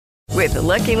With the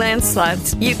Lucky Land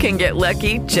Slots, you can get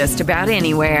lucky just about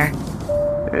anywhere.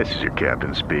 This is your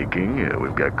captain speaking.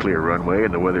 We've got clear runway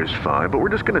and the weather's fine, but we're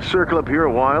just going to circle up here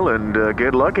a while and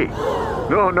get lucky.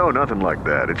 No, nothing like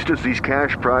that. It's just these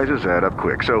cash prizes add up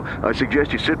quick. So I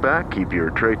suggest you sit back, keep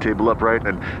your tray table upright,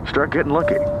 and start getting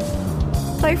lucky.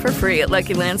 Play for free at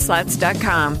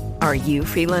LuckyLandSlots.com. Are you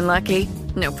feeling lucky?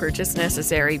 No purchase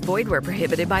necessary. Void where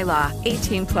prohibited by law.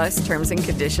 18+ terms and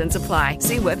conditions apply.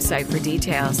 See website for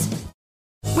details.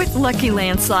 With Lucky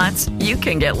Land Slots, you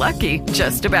can get lucky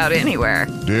just about anywhere.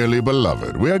 Dearly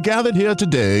beloved, we are gathered here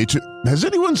today to... Has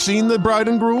anyone seen the bride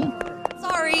and groom?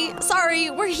 Sorry,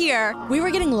 we're here. We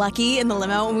were getting lucky in the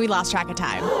limo and we lost track of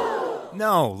time.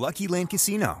 No, Lucky Land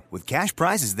Casino, with cash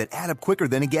prizes that add up quicker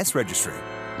than a guest registry.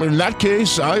 In that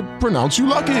case, I pronounce you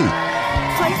lucky.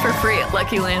 Play for free at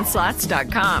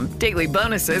LuckyLandSlots.com. Daily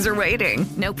bonuses are waiting.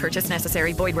 No purchase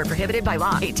necessary. Void where prohibited by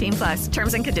law. 18+.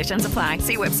 Terms and conditions apply.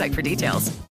 See website for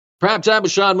details. Primetime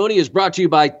with Sean Mooney is brought to you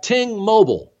by Ting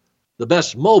Mobile, the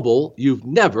best mobile you've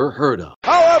never heard of.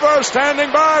 However,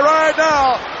 standing by right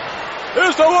now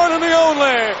is the one and the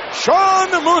only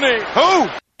Sean Mooney. Who?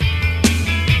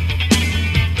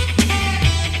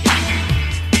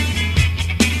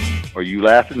 Are you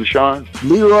laughing, Sean?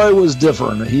 Leroy was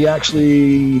different. He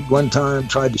actually, one time,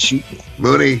 tried to shoot me.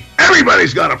 Mooney,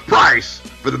 everybody's got a price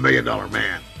for the $1 Million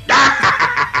Man.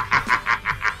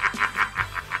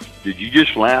 Did you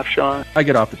just laugh, Sean? I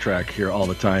get off the track here all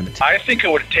the time. I think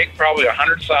it would take probably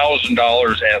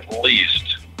 $100,000 at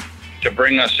least to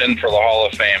bring us in for the Hall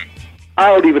of Fame. I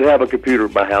don't even have a computer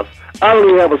at my house. I don't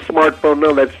even have a smartphone, none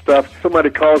of that stuff.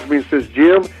 Somebody calls me and says,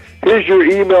 Jim, here's your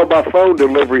email by phone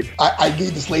delivery. I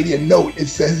gave this lady a note. It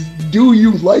says, do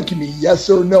you like me, yes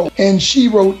or no? And she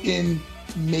wrote in,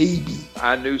 maybe.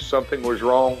 I knew something was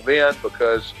wrong then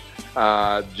because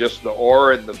just the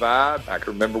aura and the vibe. I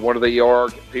can remember one of the ER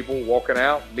people walking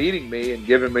out, meeting me and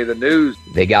giving me the news.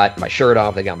 They got my shirt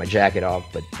off, they got my jacket off,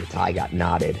 but the tie got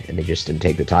knotted and they just didn't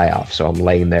take the tie off. So I'm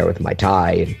laying there with my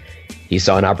tie and he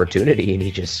saw an opportunity and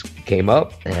he just came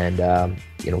up and,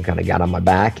 kind of got on my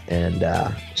back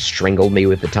and strangled me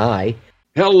with the tie.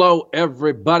 Hello,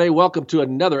 everybody. Welcome to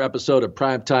another episode of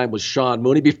Primetime with Sean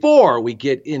Mooney. Before we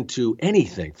get into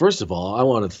anything, first of all, I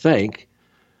want to thank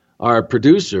our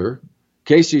producer,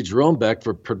 Casey Jerome Beck,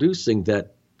 for producing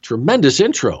that tremendous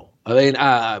intro. I mean,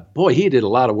 boy, he did a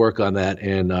lot of work on that,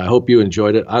 and I hope you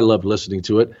enjoyed it. I loved listening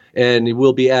to it, and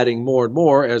we'll be adding more and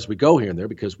more as we go here and there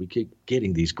because we keep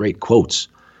getting these great quotes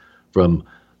from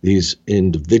these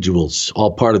individuals,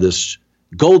 all part of this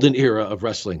golden era of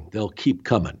wrestling. They'll keep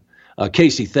coming.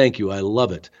 Casey, thank you. I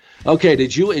love it. Okay,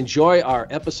 did you enjoy our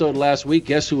episode last week?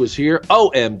 Guess who was here?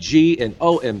 OMG, and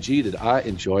OMG, did I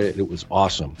enjoy it. It was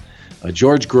awesome.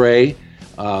 George Gray,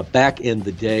 back in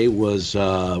the day, was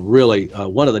really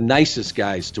one of the nicest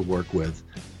guys to work with.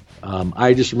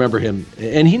 I just remember him,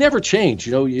 and he never changed.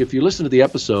 You know, if you listen to the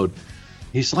episode,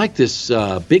 he's like this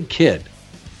big kid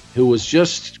who was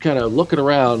just kind of looking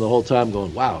around the whole time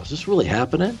going, wow, is this really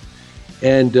happening?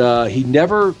 And he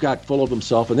never got full of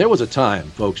himself. And there was a time,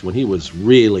 folks, when he was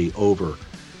really over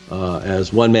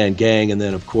as one-man gang. And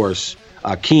then, of course,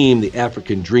 Akeem, the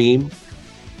African Dream.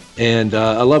 And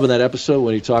I love in that episode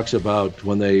when he talks about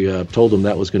when they told him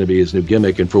that was going to be his new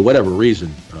gimmick. And for whatever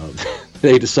reason,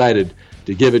 they decided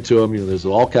to give it to him. You know, there's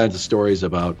all kinds of stories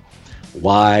about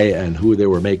why and who they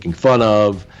were making fun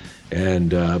of. And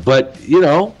but,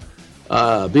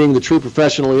 being the true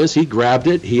professional he is, he grabbed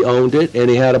it, he owned it, and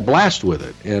he had a blast with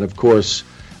it. And, of course,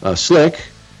 Slick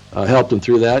helped him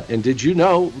through that. And did you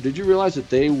realize that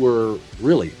they were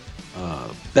really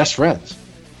best friends?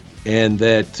 And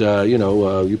that,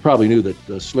 you probably knew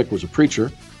that Slick was a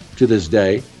preacher to this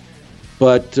day.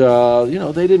 But,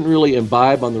 they didn't really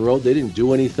imbibe on the road. They didn't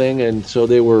do anything. And so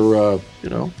they were,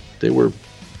 they were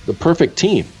the perfect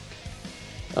team.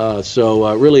 So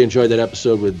I really enjoyed that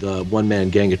episode with One Man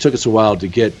Gang. It took us a while to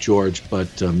get George,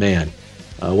 but man,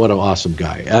 what an awesome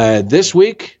guy. This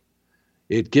week,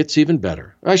 it gets even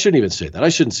better. I shouldn't even say that. I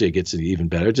shouldn't say it gets even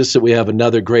better, just that we have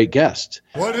another great guest.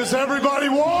 What does everybody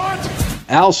want?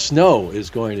 Al Snow is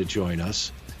going to join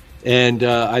us. And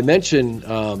I mentioned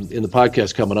in the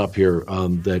podcast coming up here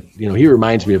that, he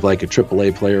reminds me of like a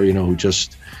AAA player, who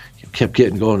just kept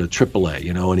going to AAA,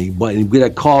 and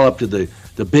he'd call up to the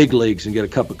big leagues and get a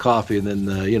cup of coffee and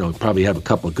then, probably have a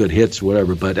couple of good hits or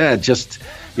whatever. But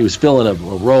he was filling a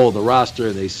role in the roster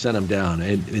and they sent him down.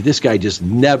 And this guy just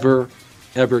never,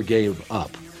 ever gave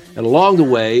up. And along the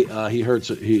way,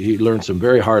 he learned some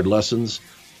very hard lessons.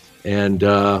 And,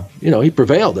 he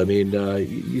prevailed. I mean,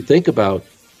 you think about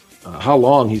how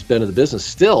long he's been in the business,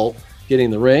 still getting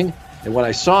in the ring. And when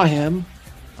I saw him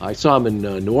I saw him in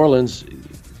New Orleans.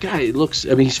 Guy looks,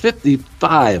 he's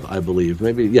 55, I believe.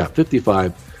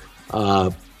 55.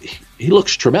 He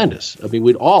looks tremendous.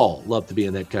 We'd all love to be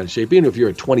in that kind of shape. Even if you're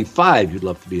at 25, you'd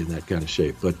love to be in that kind of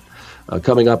shape. But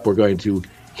coming up, we're going to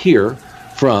hear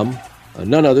from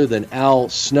none other than Al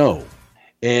Snow.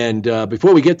 And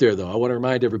before we get there, though, I want to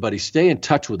remind everybody, stay in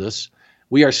touch with us.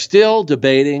 We are still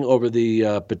debating over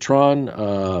the Patron.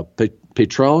 I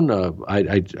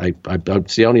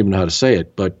don't even know how to say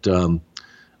it, but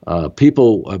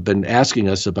people have been asking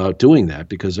us about doing that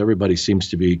because everybody seems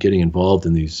to be getting involved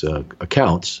in these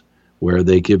accounts where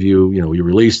they give you, you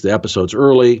release the episodes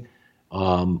early.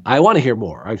 I want to hear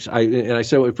more. I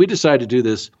said, if we decide to do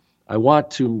this, I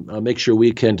want to make sure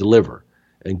we can deliver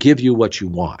and give you what you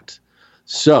want.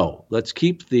 So let's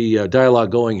keep the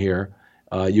dialogue going here.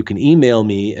 You can email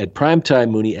me at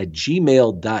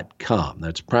primetimemooney@gmail.com.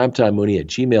 That's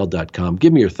primetimemooney@gmail.com.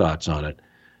 Give me your thoughts on it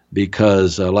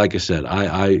because, like I said,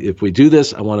 if we do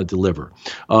this, I want to deliver.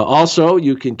 Also,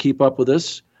 you can keep up with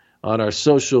us on our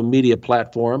social media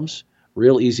platforms.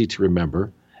 Real easy to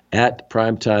remember, at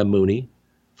Primetime Mooney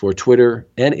for Twitter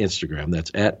and Instagram.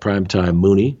 That's at Primetime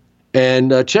Mooney.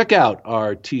 And check out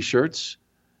our T-shirts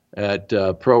at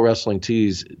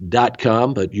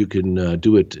ProWrestlingTees.com, but you can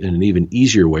do it in an even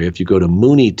easier way if you go to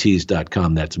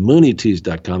MooneyTees.com. That's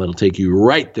MooneyTees.com. It'll take you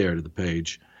right there to the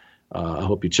page. I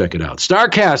hope you check it out.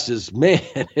 StarCast is, man,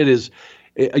 it is,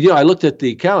 I looked at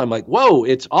the calendar. I'm like, whoa,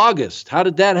 it's August. How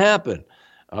did that happen?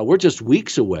 We're just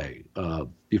weeks away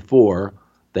before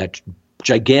that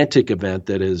gigantic event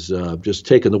that has just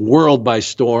taken the world by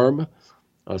storm.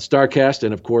 StarCast,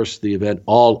 and of course the event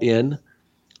All In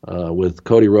with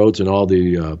Cody Rhodes and all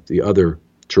the other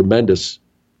tremendous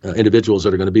individuals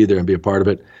that are going to be there and be a part of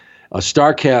it.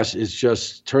 StarCast is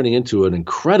just turning into an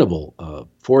incredible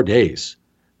 4 days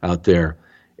out there,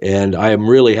 and I am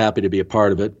really happy to be a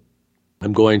part of it.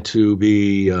 I'm going to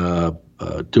be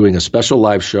doing a special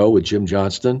live show with Jim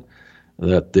Johnston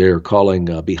that they're calling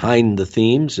Behind the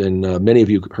Themes, and many of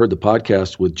you heard the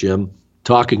podcast with Jim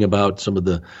talking about some of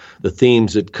the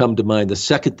themes that come to mind. The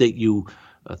second that you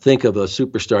think of a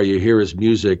superstar, you hear his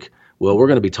music. Well, we're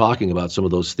going to be talking about some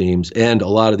of those themes and a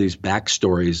lot of these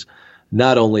backstories,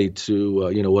 not only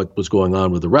to what was going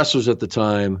on with the wrestlers at the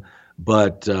time,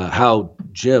 but how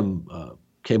Jim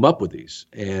came up with these,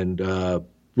 and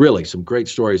really some great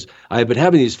stories. I've been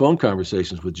having these phone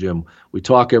conversations with Jim. We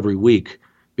talk every week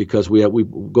because we're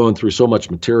going through so much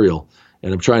material,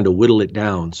 and I'm trying to whittle it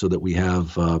down so that we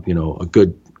have a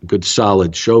good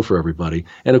solid show for everybody.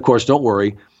 And of course, don't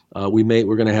worry,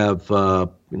 we're going to have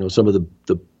some of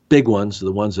the big ones,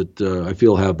 the ones that I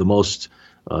feel have the most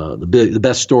the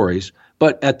best stories.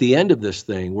 But at the end of this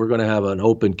thing, we're going to have an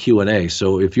open Q&A.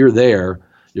 So if you're there,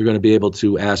 you're going to be able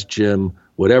to ask Jim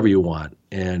whatever you want.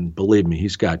 And believe me,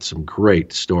 he's got some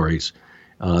great stories.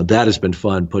 That has been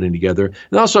fun putting together.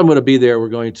 And also I'm going to be there. We're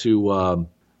going to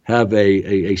have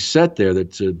a set there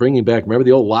that's bringing back, remember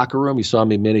the old locker room? You saw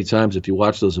me many times if you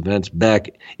watch those events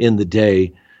back in the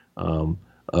day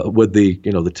with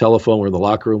the telephone. We're in the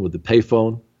locker room with the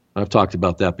payphone. I've talked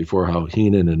about that before, how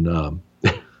Heenan and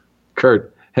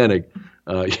Kurt Hennig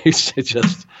used to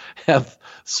just have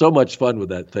so much fun with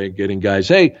that thing, getting guys,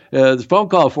 hey, there's a phone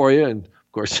call for you. And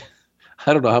of course,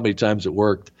 I don't know how many times it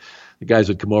worked. The guys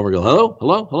would come over and go, hello,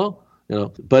 hello,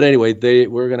 hello. But anyway,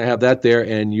 we're going to have that there,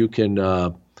 and you can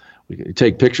we can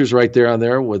take pictures right there on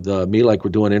there with me, like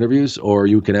we're doing interviews, or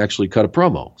you can actually cut a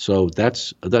promo. So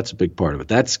that's a big part of it.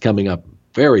 That's coming up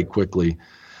very quickly.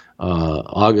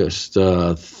 August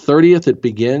 30th it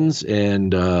begins,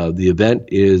 and the event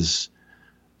is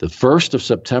the 1st of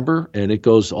September, and it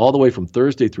goes all the way from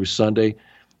Thursday through Sunday.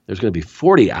 There's going to be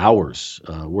 40 hours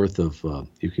worth of,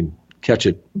 you can catch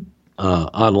it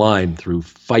online through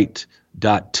FITE.tv.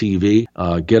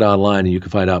 Get online and you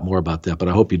can find out more about that, but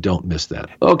I hope you don't miss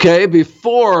that. Okay,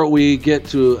 before we get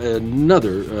to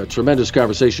another tremendous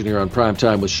conversation here on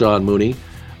Primetime with Sean Mooney,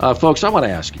 folks, I want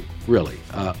to ask you, really,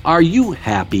 are you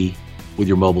happy with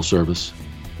your mobile service?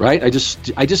 Right? I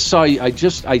just saw you.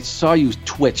 I saw you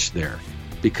twitch there,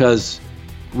 because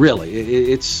really,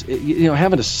 it's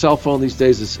having a cell phone these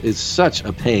days is such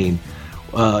a pain.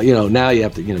 Now you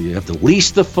have to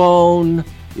lease the phone.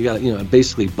 You got to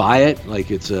basically buy it like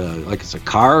it's a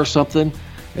car or something.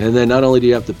 And then not only do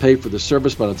you have to pay for the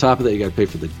service, but on top of that, you got to pay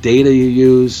for the data you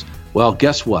use. Well,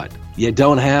 guess what? You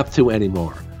don't have to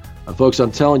anymore. Folks,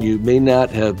 I'm telling you, you may not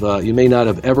have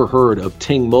ever heard of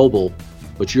Ting Mobile,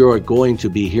 but you are going to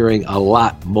be hearing a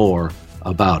lot more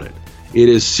about it. It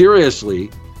is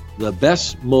seriously the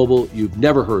best mobile you've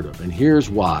never heard of, and here's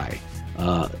why.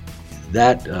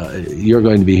 that you're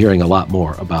going to be hearing a lot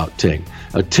more about Ting.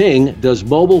 Ting does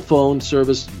mobile phone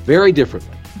service very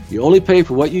differently. You only pay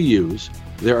for what you use.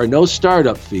 There are no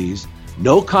startup fees,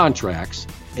 no contracts,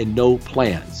 and no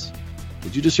plans.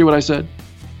 Did you just hear what I said?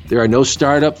 There are no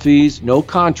startup fees, no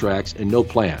contracts, and no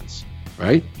plans,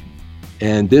 right?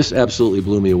 And this absolutely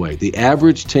blew me away. The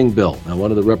average Ting bill, now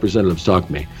one of the representatives talked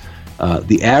to me,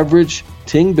 the average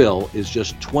Ting bill is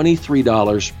just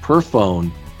 $23 per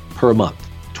phone per month.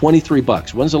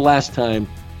 $23. When's the last time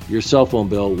your cell phone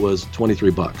bill was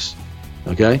 $23?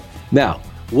 Okay? Now,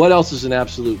 what else is an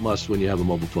absolute must when you have a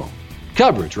mobile phone?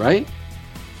 Coverage, right?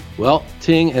 Well,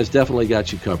 Ting has definitely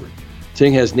got you covered.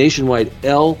 Ting has nationwide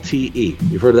LTE.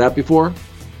 You've heard of that before?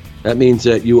 That means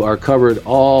that you are covered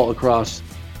all across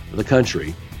the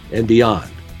country and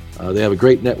beyond. They have a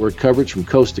great network coverage from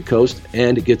coast to coast,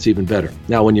 and it gets even better.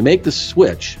 Now, when you make the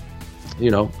switch,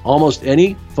 almost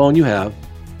any phone you have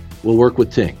will work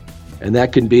with Ting. And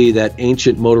that can be that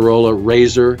ancient Motorola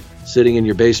Razr sitting in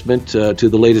your basement to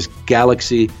the latest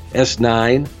Galaxy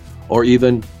S9 or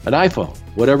even an iPhone.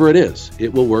 Whatever it is,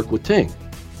 it will work with Ting.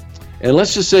 And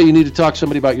let's just say you need to talk to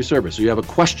somebody about your service, or you have a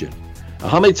question.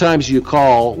 How many times do you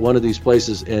call one of these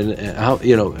places and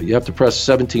you have to press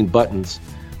 17 buttons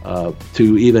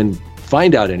to even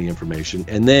find out any information,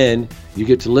 and then you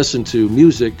get to listen to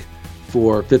music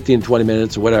for 15, 20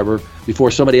 minutes or whatever before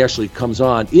somebody actually comes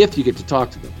on, if you get to talk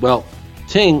to them. Well,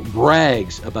 Ting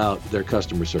brags about their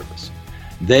customer service.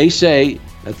 They say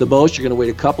at the most you're going to wait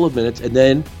a couple of minutes and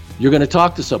then you're going to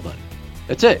talk to somebody.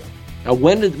 That's it. Now,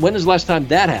 when is the last time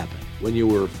that happened, when you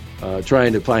were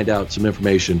trying to find out some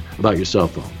information about your cell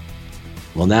phone?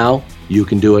 Well, now you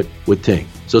can do it with Ting.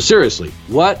 So seriously,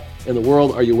 what in the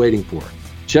world are you waiting for?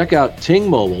 Check out Ting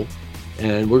Mobile,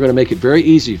 and we're going to make it very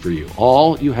easy for you.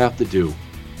 All you have to do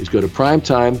is go to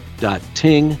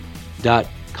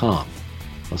primetime.ting.com.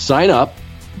 Well, sign up,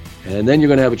 and then you're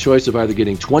going to have a choice of either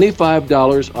getting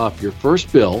 $25 off your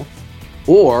first bill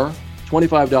or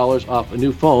 $25 off a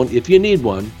new phone if you need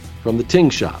one from the Ting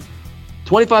shop.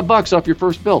 $25 off your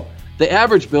first bill. The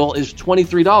average bill is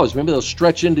 $23. Remember, they'll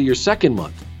stretch into your second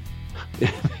month.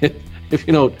 If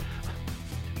you don't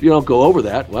go over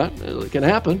that, well, it can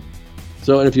happen.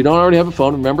 So, and if you don't already have a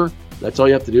phone, remember, that's all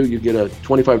you have to do. You get a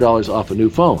 $25 off a new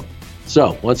phone.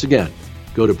 So, once again,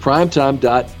 go to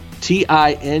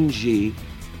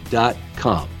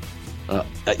primetime.ting.com.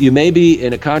 You may be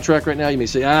in a contract right now. You may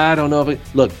say, I don't know if it...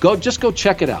 Look, just go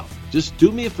check it out. Just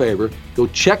do me a favor. Go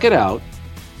check it out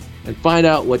and find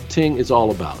out what Ting is all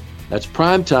about. That's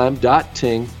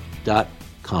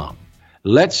primetime.ting.com.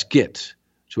 Let's get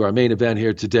to our main event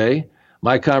here today.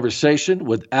 My conversation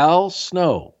with Al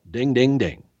Snow. Ding, ding,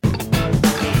 ding.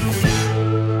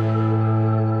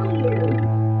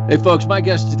 Hey, folks, my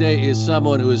guest today is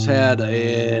someone who has had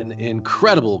an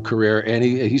incredible career, and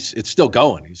it's still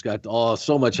going. He's got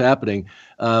so much happening,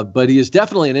 but he is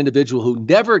definitely an individual who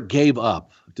never gave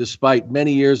up, despite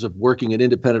many years of working in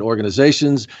independent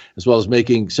organizations, as well as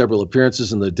making several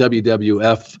appearances in the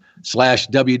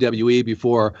WWF/WWE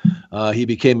before he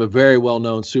became a very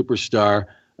well-known superstar.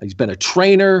 He's been a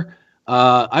trainer.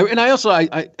 Al,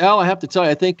 I have to tell you,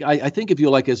 I think of you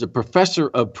like as a professor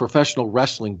of professional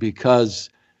wrestling, because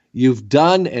you've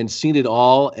done and seen it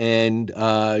all, and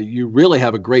you really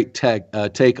have a great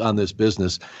take on this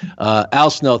business. Al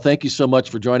Snow, thank you so much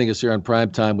for joining us here on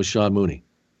Primetime with Sean Mooney.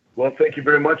 Well, thank you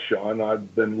very much, Sean.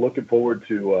 I've been looking forward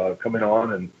to coming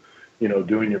on and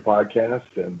doing your podcast,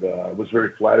 and I was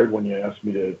very flattered when you asked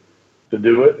me to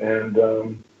do it, and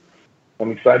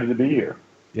I'm excited to be here.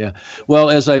 Yeah. Well,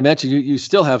 as I mentioned, you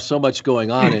still have so much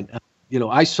going on. And,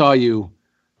 I saw you,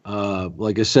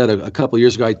 like I said, a couple of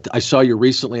years ago. I saw you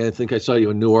recently. I think I saw you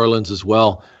in New Orleans as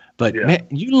well. But, man,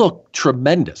 you look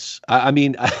tremendous. I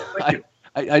don't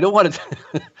want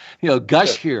to,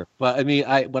 gush here. But,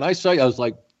 when I saw you, I was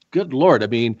like, good Lord.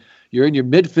 You're in your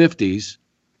mid-50s.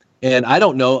 And I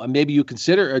don't know, maybe you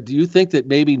consider, or do you think that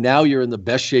maybe now you're in the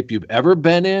best shape you've ever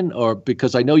been in? Or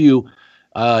because I know you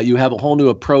have a whole new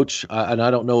approach, and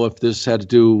I don't know if this had to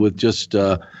do with just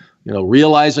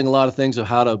realizing a lot of things of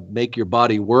how to make your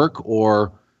body work,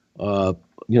 or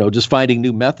just finding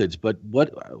new methods. But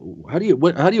how do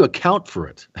you account for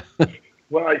it?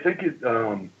 Well, I think it.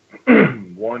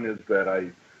 One is that I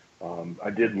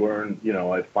did learn.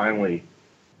 I finally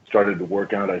started to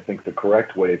work out, I think, the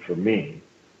correct way for me,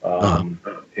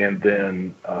 and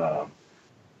then.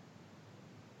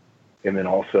 And then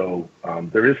also,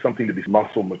 there is something to be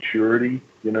muscle maturity,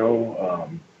 as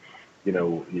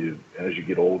you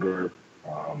get older.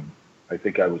 I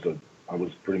think I was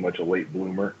pretty much a late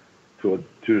bloomer to a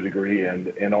degree,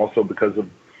 and also because of,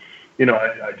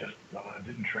 I just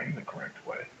didn't train the correct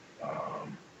way.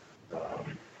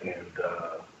 And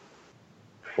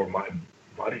for my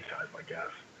body type, I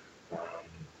guess.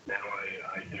 Now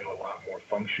I do a lot more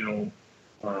functional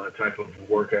type of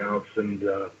workouts and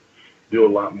do a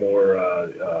lot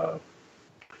more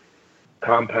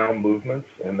compound movements,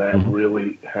 and that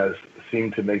really has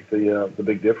seemed to make the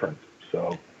big difference.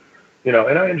 So, and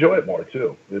I enjoy it more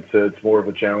too. It's more of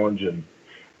a challenge, and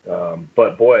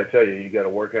but boy, I tell you, you got to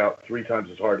work out 3 times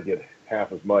as hard to get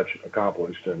half as much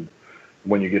accomplished, and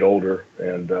when you get older,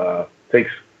 and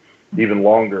takes even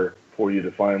longer for you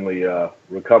to finally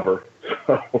recover.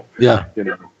 So, yeah,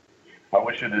 I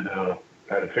wish it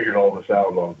had figured all this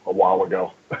out a while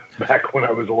ago, back when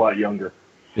I was a lot younger.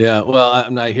 Yeah,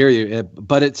 well, I hear you,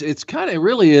 but it's kind of, it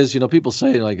really is. People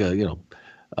say like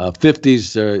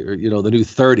 50s or the new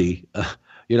 30.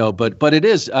 But it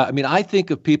is. I think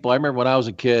of people. I remember when I was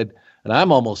a kid, and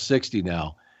I'm almost 60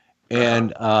 now,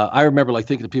 and I remember like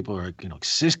thinking of people who are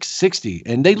 60,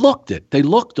 and they looked it. They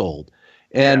looked old,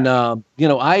 and I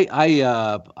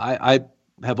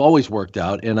have always worked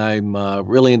out, and I'm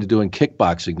really into doing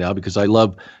kickboxing now because I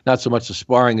love not so much the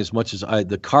sparring as much as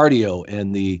the cardio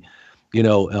and the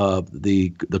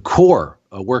core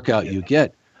workout you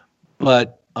get.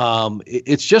 But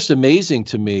it's just amazing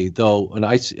to me, though, and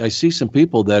I see some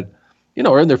people that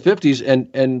are in their 50s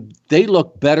and they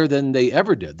look better than they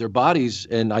ever did. Their bodies,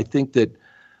 and I think that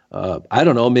I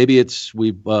don't know, maybe it's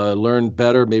we've learned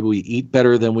better, maybe we eat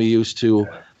better than we used to.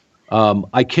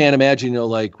 I can't imagine,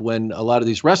 like when a lot of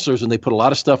these wrestlers, and they put a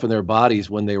lot of stuff in their bodies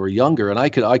when they were younger, and I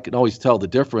can always tell the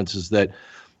difference is that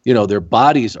their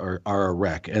bodies are a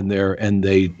wreck, and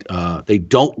they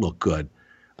don't look good.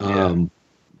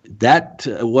 That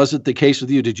wasn't the case with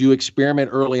you. Did you experiment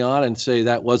early on and say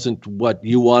that wasn't what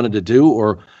you wanted to do,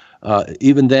 or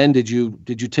even then did you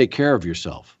take care of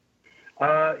yourself?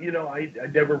 I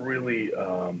never really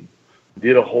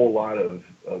did a whole lot of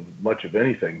much of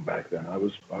anything back then. I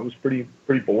was pretty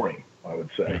boring, I would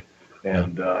say,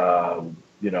 and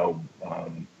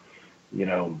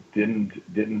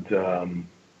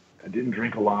didn't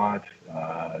drink a lot,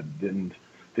 didn't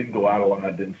go out a lot,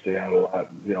 didn't stay out a lot,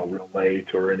 real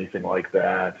late or anything like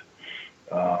that.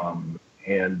 Over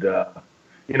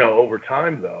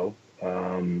time though,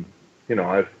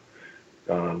 I've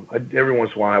every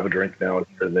once in a while I have a drink now and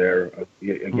here and there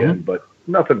again, but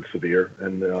nothing severe.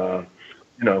 And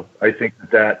I think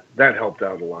that helped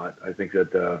out a lot. I think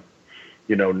that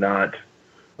not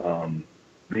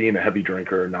being a heavy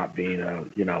drinker, not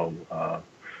being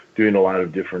doing a lot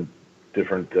of different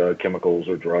chemicals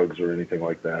or drugs or anything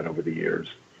like that over the years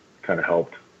kind of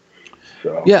helped.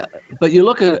 So yeah, but you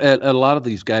look at a lot of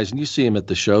these guys and you see them at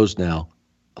the shows now,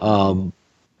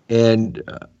 and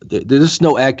there's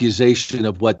no accusation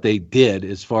of what they did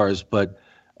as far as, but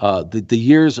the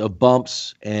years of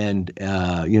bumps and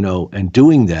and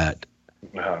doing that,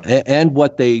 and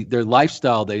what their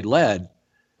lifestyle they led.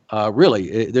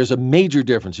 Really, there's a major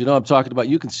difference. I'm talking about.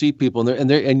 You can see people,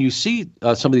 and you see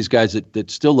some of these guys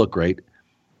that still look great,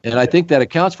 and I think that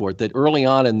accounts for it. That early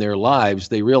on in their lives,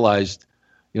 they realized,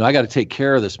 I got to take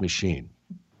care of this machine.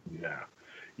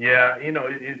 Yeah.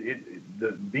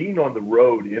 The being on the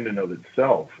road in and of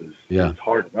itself is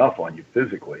hard enough on you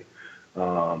physically,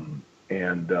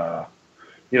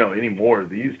 anymore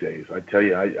these days. I tell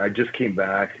you, I just came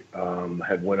back,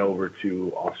 had went over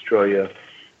to Australia.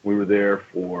 We were there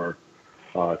for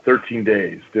 13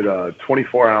 days, did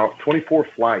 24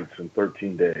 flights in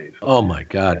 13 days. Oh my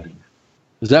God.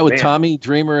 Is that with Tommy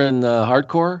Dreamer and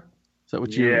Hardcore? Is that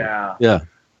what you Yeah.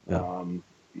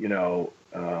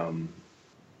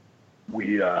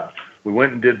 We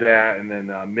went and did that, and then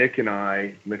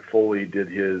Mick Foley did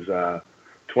his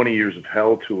 20 Years of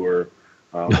Hell tour,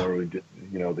 where we did,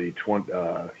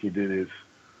 he did his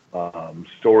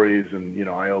stories, and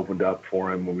I opened up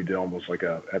for him when we did almost like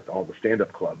at all the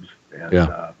stand-up clubs, and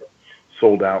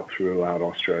sold out throughout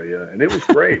Australia, and it was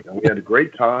great. And we had a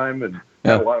great time and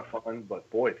had a lot of fun. But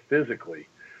boy, physically,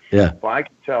 if I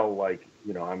can tell, like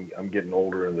I'm getting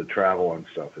older, and the travel and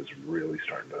stuff is really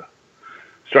starting to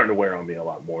wear on me a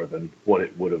lot more than what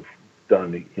it would have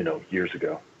done, years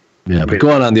ago. Yeah, but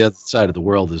going on the other side of the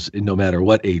world is, no matter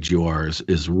what age you are,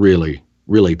 is really,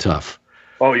 really tough.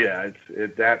 Oh yeah,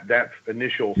 that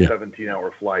initial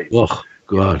 17-hour flight. Oh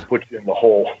God, puts you in the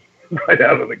hole right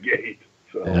out of the gate.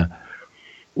 So. Yeah.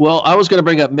 Well, I was going to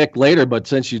bring up Mick later, but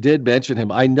since you did mention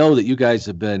him, I know that you guys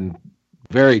have been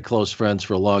very close friends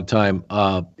for a long time.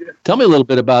 Tell me a little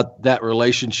bit about that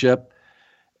relationship,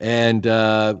 and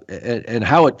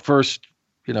how it first,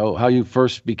 how you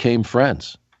first became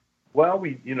friends. Well,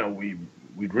 we'd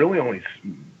really only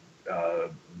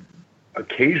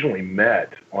occasionally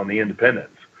met on the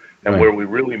independents. And where we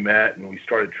really met and we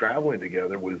started traveling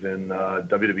together was in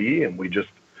WWE, and we just,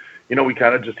 we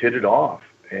kind of just hit it off.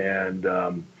 And,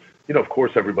 of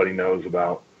course, everybody knows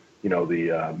about, the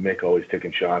Mick always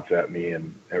taking shots at me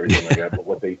and everything like that. But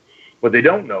what they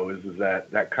don't know is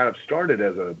that kind of started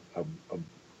as a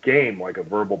game, like a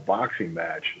verbal boxing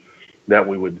match that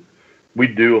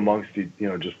we'd do amongst,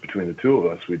 just between the two of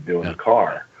us, we'd do in the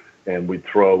car, and we'd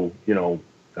throw,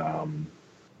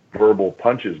 verbal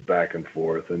punches back and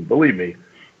forth. And believe me,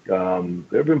 there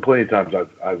have been plenty of times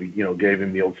I've gave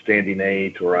him the old standing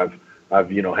 8, or I've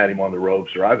had him on the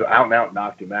ropes, or I've out and out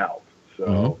knocked him out.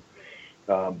 So,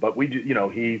 but we,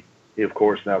 he of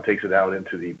course now takes it out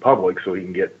into the public so he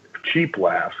can get cheap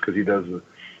laughs, because he does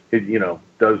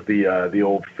the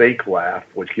old fake laugh,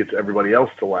 which gets everybody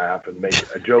else to laugh and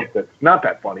make a joke that's not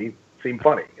that funny seem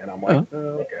funny. And I'm like,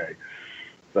 okay.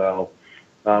 So,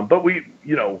 but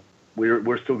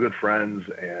we're still good friends,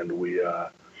 and we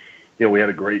had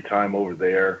a great time over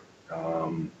there.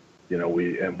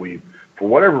 We for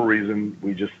whatever reason,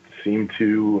 we just seem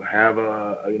to have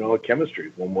a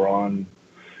chemistry when we're on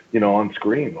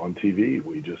screen, on TV.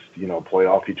 We just, play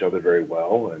off each other very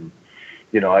well. And,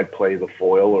 I play the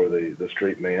foil or the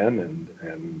straight man,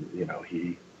 and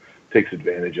he takes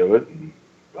advantage of it,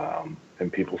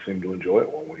 and people seem to enjoy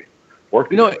it when we work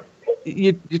together.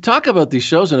 You talk about these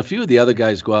shows, and a few of the other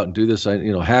guys go out and do this.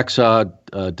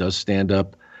 Hacksaw does stand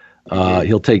up.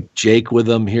 He'll take Jake with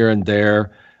him here and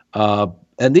there,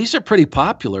 and these are pretty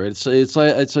popular. It's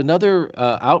another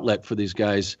outlet for these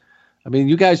guys. I mean,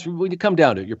 you guys, when you come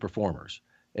down to it, you're performers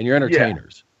and you're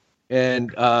entertainers,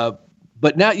 and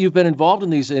but now you've been involved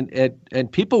in these,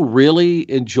 and people really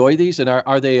enjoy these. And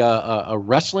are they a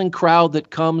wrestling crowd that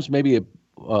comes? Maybe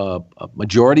a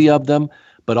majority of them.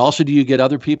 But also, do you get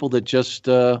other people that just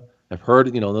have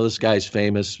heard, this guy's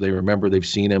famous, they remember, they've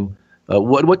seen him?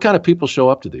 What kind of people show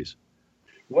up to these?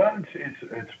 Well,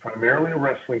 it's primarily a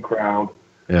wrestling crowd,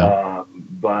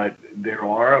 but there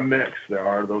are a mix. There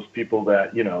are those people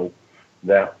that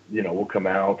will come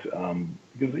out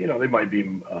because they might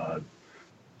be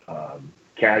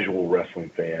casual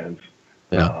wrestling fans,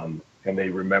 and they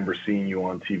remember seeing you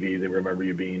on TV. They remember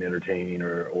you being entertaining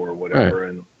or whatever,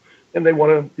 and they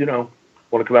want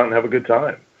to come out and have a good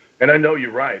time. And I know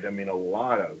you're right. I mean, a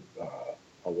lot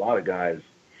of guys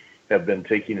have been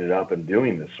taking it up and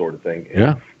doing this sort of thing. And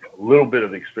a little bit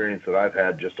of experience that I've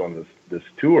had just on this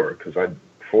tour, because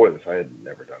before this I had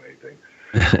never done anything.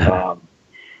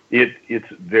 It's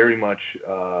very much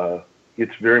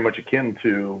akin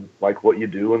to like what you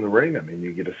do in the ring. I mean,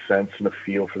 you get a sense and a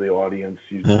feel for the audience.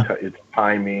 It's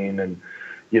timing and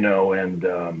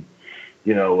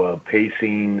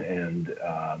pacing and.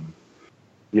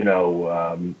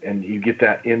 And you get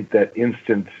that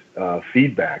instant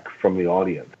feedback from the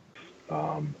audience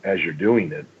as you're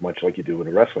doing it, much like you do in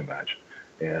a wrestling match.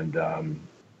 And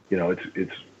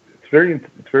it's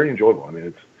very enjoyable. I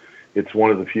mean, it's one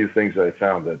of the few things that I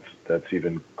found that's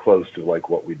even close to like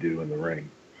what we do in the ring,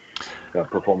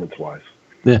 performance-wise.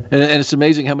 Yeah, and it's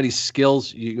amazing how many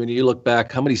skills when you look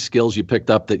back, how many skills you picked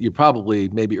up that you probably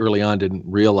maybe early on didn't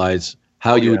realize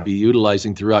how you would be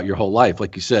utilizing throughout your whole life,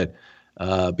 like you said.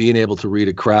 Being able to read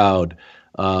a crowd,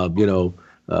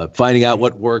 finding out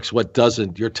what works, what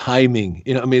doesn't, your timing.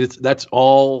 That's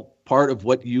all part of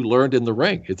what you learned in the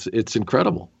ring. It's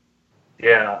incredible.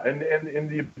 Yeah, and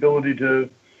the ability to,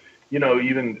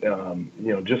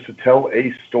 just to tell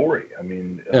a story. I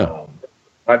mean,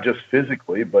 not just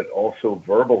physically, but also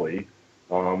verbally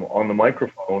on the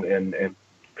microphone and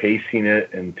pacing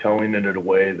it and telling it in a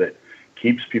way that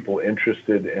keeps people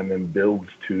interested and then builds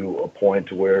to a point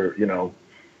to where,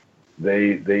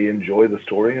 they enjoy the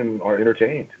story and are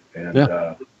entertained. And,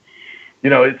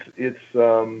 it's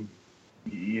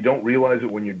you don't realize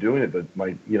it when you're doing it, but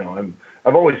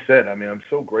I've always said, I mean, I'm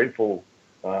so grateful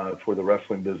for the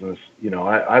wrestling business.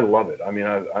 I love it. I mean,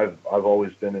 I've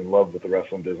always been in love with the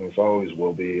wrestling business. I always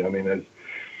will be. I mean, as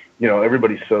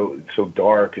everybody's so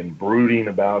dark and brooding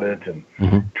about it and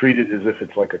treat it as if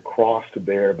it's like a cross to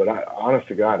bear. But honest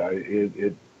to God,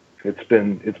 it's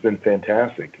been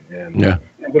fantastic. And has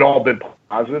it all been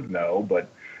positive? No, but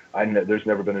there's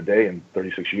never been a day in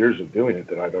 36 years of doing it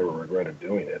that I've ever regretted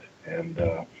doing it. And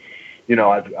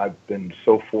I've been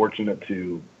so fortunate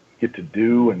to get to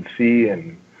do and see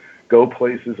and go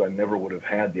places I never would have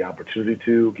had the opportunity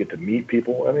to get to meet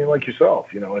people. I mean, like yourself,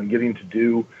 and getting to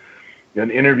do an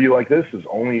interview like this is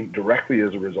only directly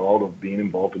as a result of being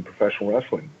involved in professional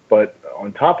wrestling. But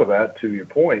on top of that, to your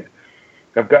point,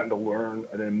 I've gotten to learn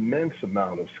an immense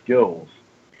amount of skills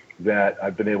that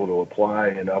I've been able to apply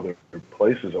in other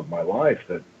places of my life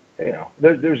that,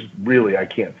 there's really, I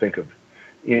can't think of,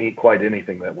 quite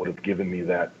anything that would have given me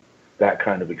that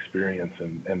kind of experience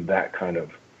and that kind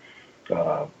of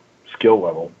skill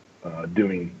level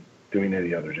doing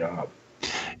any other job.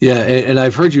 Yeah, and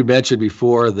I've heard you mention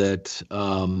before that,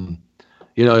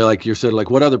 like you said, like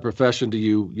what other profession do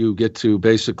you get to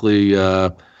basically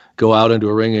go out into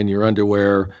a ring in your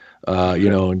underwear,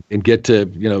 and get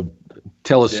to,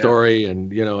 tell a story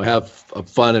and, have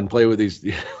fun and play with these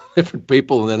different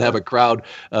people and then have a crowd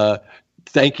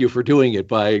thank you for doing it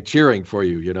by cheering for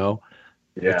you, Yeah,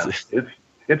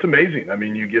 it's amazing. I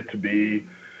mean, you get to be,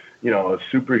 a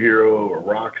superhero, a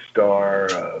rock star,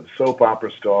 a soap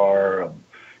opera star,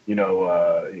 you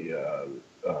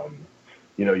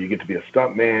get to be a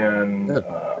stuntman,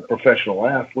 a professional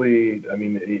athlete. I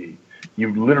mean,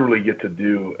 you literally get to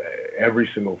do every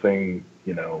single thing,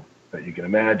 that you can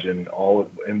imagine all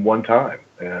in one time.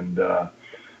 And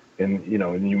you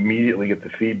immediately get the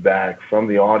feedback from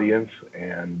the audience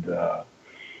and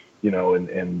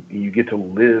you get to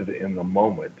live in the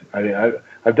moment. I mean,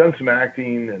 I've done some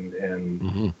acting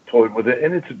and toyed with it,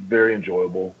 and it's very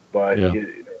enjoyable, but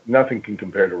nothing can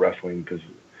compare to wrestling because,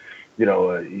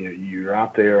 you're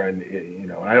out there and,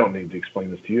 I don't need to explain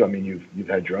this to you. I mean, you've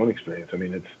had your own experience. I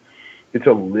mean, it's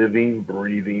a living,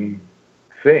 breathing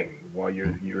thing while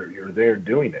you're there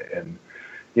doing it. And,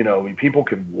 people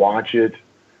can watch it.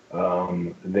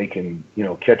 They can,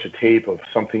 catch a tape of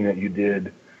something that you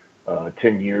did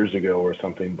 10 years ago or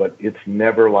something, but it's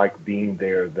never like being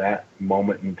there that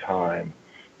moment in time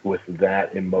with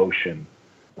that emotion.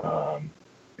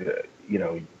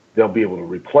 They'll be able to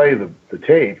replay the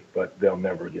tape, but they'll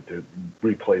never get to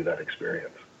replay that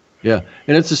experience. Yeah,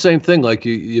 and it's the same thing. Like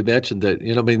you mentioned that,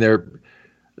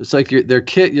 it's like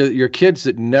you're kids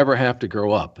that never have to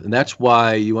grow up, and that's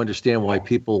why you understand why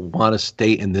people want to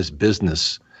stay in this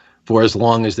business for as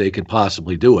long as they can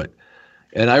possibly do it.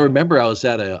 And I remember I was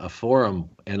at a forum,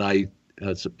 and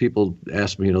so people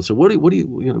asked me, so what do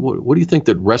you think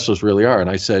that wrestlers really are? And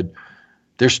I said,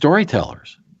 they're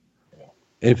storytellers.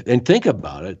 And think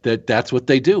about it, that's what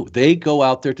they do. They go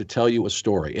out there to tell you a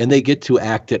story, and they get to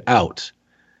act it out.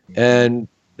 And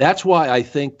that's why I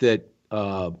think that,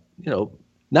 not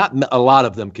a lot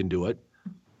of them can do it,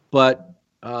 but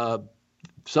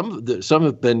some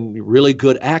have been really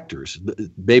good actors.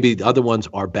 Maybe the other ones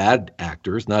are bad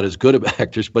actors, not as good of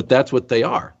actors, but that's what they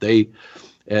are.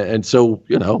 And so,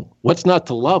 what's not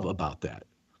to love about that?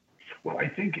 Well, I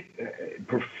think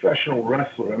professional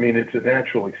wrestler, I mean, it's a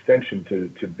natural extension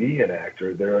to be an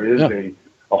actor. There is a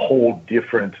whole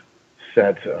different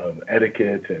set of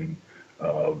etiquette and,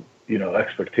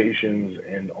 expectations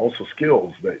and also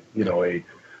skills that,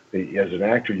 as an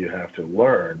actor you have to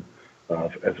learn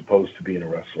as opposed to being a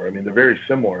wrestler. I mean, they're very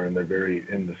similar and they're very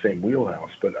in the same wheelhouse.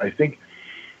 But I think,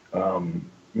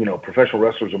 professional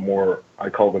wrestlers are more, I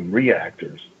call them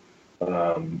reactors.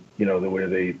 The way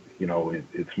they,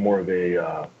 it's more of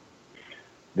a,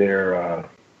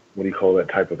 what do you call that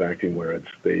type of acting where it's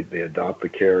they adopt the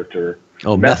character.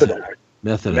 Oh, method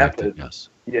acting, yes.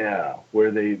 Yeah,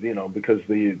 where they, because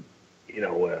the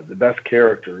best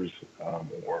characters,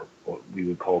 or what we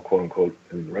would call, quote unquote,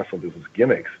 in the wrestling business,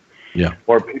 gimmicks,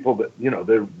 or people that,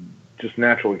 they're just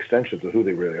natural extensions of who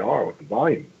they really are with the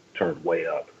volume turned way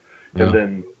up. And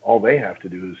then all they have to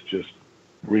do is just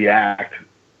react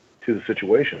to the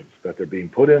situations that they're being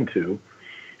put into.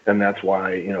 And that's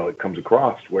why, it comes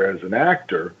across. Whereas an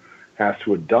actor has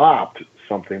to adopt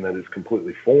something that is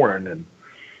completely foreign and,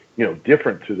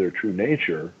 different to their true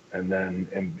nature and then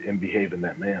and behave in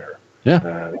that manner.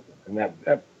 Yeah. And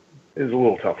that is a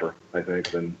little tougher, I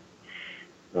think, than.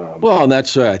 Well, and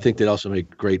that's I think they also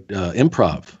make great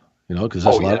improv, because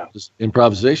there's a lot of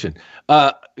improvisation.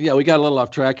 We got a little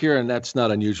off track here, and that's not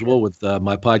unusual with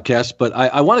my podcast. But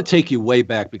I want to take you way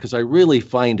back because I really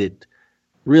find it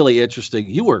really interesting.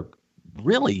 You were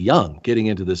really young getting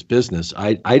into this business.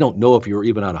 I don't know if you were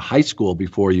even out of high school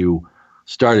before you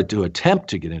started to attempt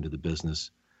to get into the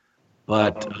business.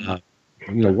 But,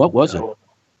 what was it?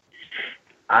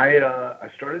 I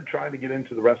started trying to get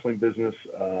into the wrestling business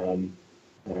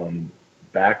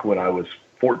back when I was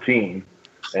 14.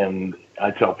 And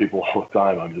I tell people all the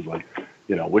time, I'm just like,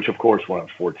 which of course when I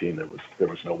was 14, there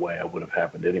was no way I would have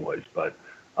happened anyways. But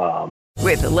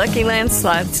with the Lucky Land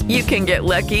Slots, you can get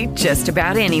lucky just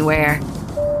about anywhere.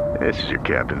 This is your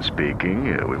captain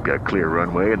speaking. We've got clear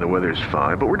runway and the weather's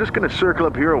fine, but we're just going to circle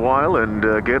up here a while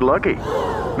and get lucky.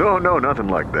 No, nothing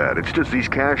like that. It's just these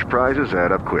cash prizes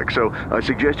add up quick. So I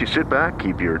suggest you sit back,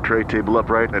 keep your tray table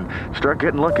upright, and start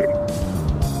getting lucky.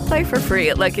 Play for free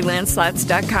at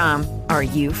LuckyLandSlots.com. Are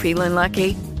you feeling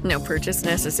lucky? No purchase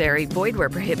necessary. Void where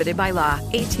prohibited by law.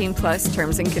 18+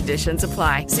 terms and conditions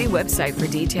apply. See website for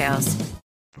details.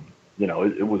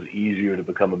 it was easier to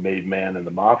become a made man in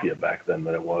the mafia back then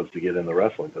than it was to get in the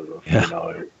wrestling business. Yeah.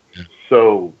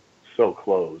 So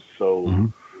close, so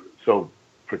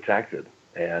protected,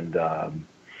 and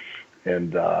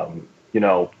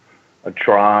I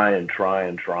try and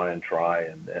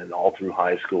all through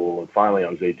high school, and finally I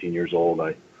was 18 years old.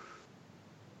 I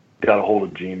got a hold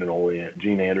of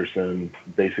Gene Anderson,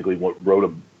 basically wrote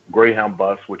a Greyhound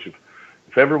bus, which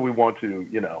if ever we want to,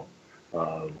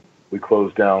 we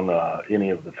close down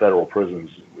any of the federal prisons,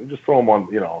 we just throw them on,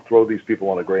 throw these people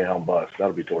on a Greyhound bus.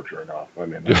 That'll be torture enough. I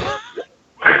mean,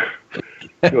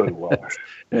 good Lord.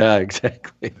 Yeah,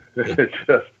 exactly.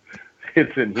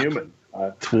 It's inhuman.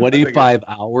 25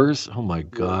 hours? Oh my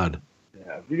God.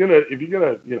 Yeah, if you're gonna,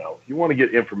 you want to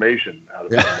get information out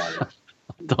of somebody,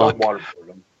 don't waterboard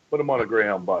them. Put them on a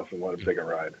Greyhound bus and let them take a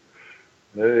ride.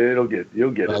 You'll get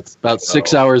it. About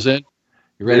 6 hours in.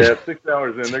 You ready? Yeah, 6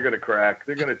 hours in, they're gonna crack.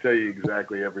 They're gonna tell you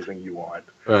exactly everything you want.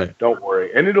 Right. Don't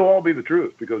worry, and it'll all be the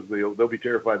truth because they'll be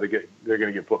terrified they're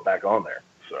gonna get put back on there.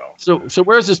 So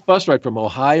where's this bus ride from?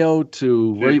 Ohio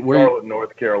to where? Charlotte,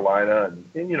 North Carolina, and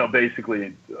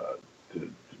basically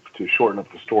to shorten up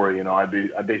the story, I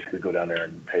basically go down there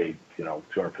and pay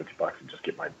 $250 and just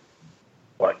get my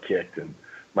butt kicked and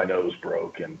my nose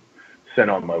broke and sent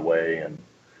on my way, and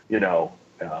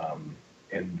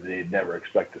and they'd never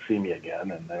expect to see me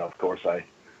again. And then of course I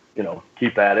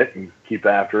keep at it and keep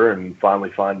after, and finally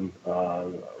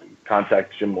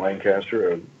contact Jim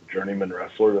Lancaster, a journeyman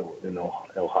wrestler in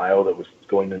Ohio that was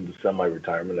going into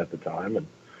semi-retirement at the time, and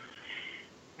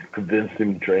convinced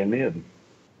him to train me, and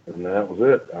that was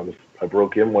it. I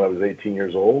broke in when I was 18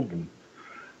 years old, and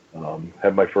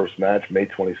had my first match May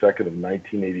 22nd of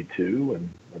 1982,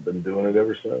 and I've been doing it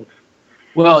ever since.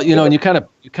 Well, and you kind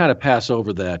of pass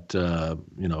over that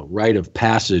rite of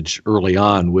passage early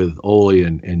on with Ole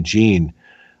and Gene,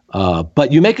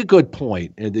 but you make a good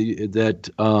point that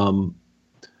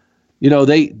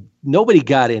nobody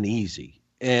got in easy,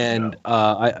 and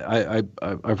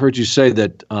I've heard you say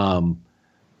that a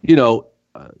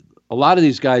lot of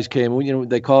these guys came,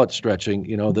 they call it stretching,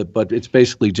 but it's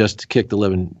basically just to kick the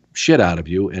living shit out of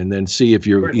you and then see if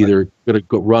you're either going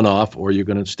to run off or you're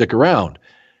going to stick around.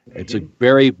 It's a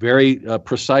very, very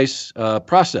precise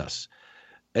process.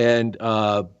 And,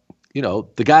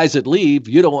 the guys that leave,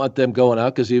 you don't want them going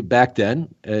out because back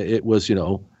then it was,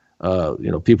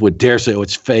 people would dare say, oh,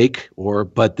 it's fake,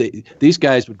 but these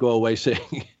guys would go away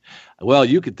saying, well,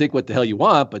 you can think what the hell you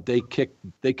want, but they kicked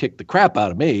the crap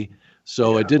out of me.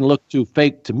 So it didn't look too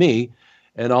fake to me.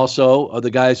 And also the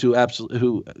guys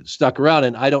who stuck around,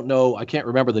 and I can't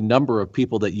remember the number of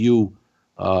people that you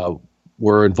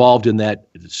were involved in that,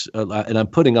 and I'm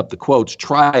putting up the quotes,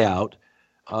 tryout,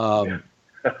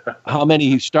 how many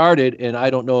he started, and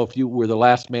I don't know if you were the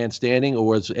last man standing or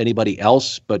was anybody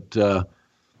else, but that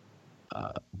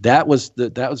was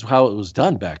how it was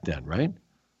done back then, right?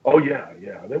 Oh, yeah.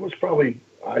 There was probably,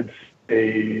 I'd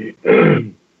say,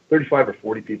 35 or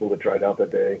 40 people that tried out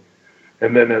that day.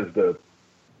 And then as the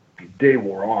day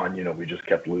wore on, we just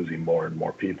kept losing more and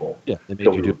more people. Yeah,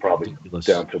 so we were probably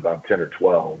down to about 10 or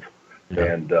 12. Yeah.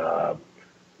 And,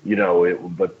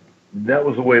 but that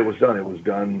was the way it was done. It was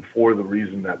done for the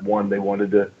reason that, one, they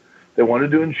wanted to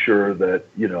ensure that,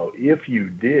 if you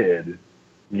did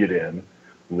get in,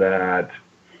 that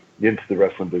into the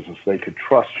wrestling business, they could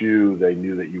trust you. They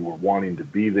knew that you were wanting to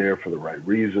be there for the right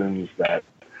reasons, that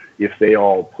if they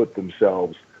all put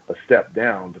themselves a step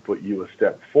down to put you a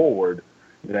step forward,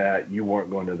 that you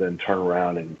weren't going to then turn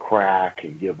around and crack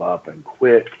and give up and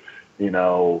quit, and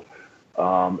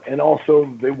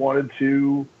also they wanted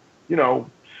to,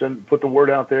 put the word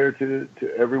out there to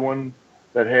everyone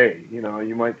that, hey,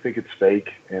 you might think it's fake,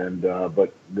 and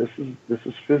but this is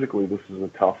physically, this is a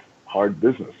tough, hard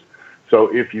business.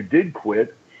 So if you did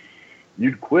quit,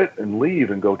 you'd quit and leave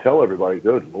and go tell everybody,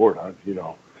 good Lord, I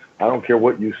don't care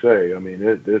what you say. I mean,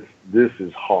 this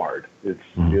is hard. It's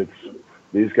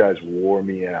these guys wore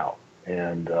me out,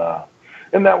 and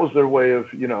that was their way of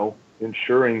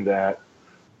ensuring that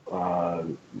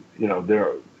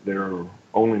their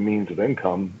only means of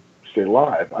income stayed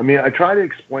alive. I mean, I try to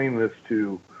explain this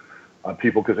to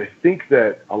people because I think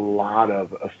that a lot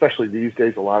of, especially these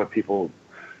days, a lot of people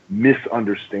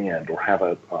misunderstand or have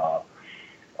the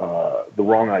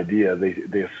wrong idea.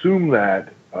 They assume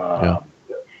that.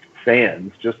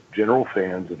 Fans, just general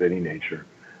fans of any nature,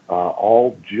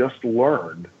 all just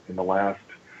learned in the last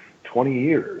 20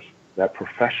 years that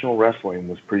professional wrestling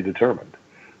was predetermined,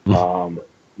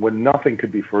 when nothing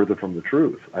could be further from the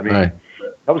truth. I mean, that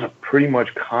was a pretty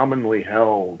much commonly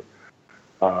held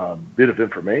bit of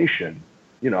information.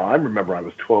 I remember I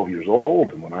was 12 years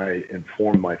old, and when I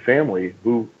informed my family,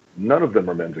 who None of them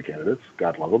are Mensa candidates.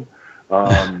 God love them.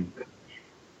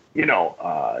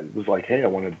 It was like, hey, I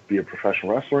want to be a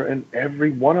professional wrestler. And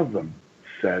every one of them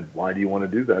said, why do you want to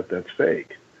do that? That's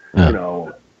fake.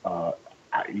 None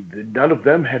of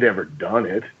them had ever done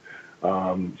it.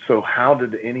 So how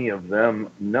did any of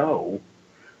them know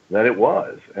that it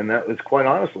was? And that was, quite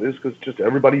honestly, is because just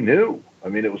everybody knew. I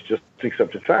mean, it was just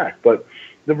accepted fact. But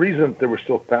the reason there were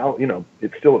still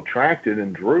it still attracted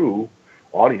and drew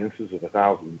audiences of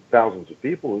thousands of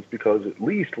people is because at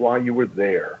least while you were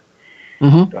there,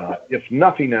 if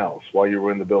nothing else, while you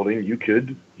were in the building, you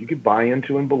could buy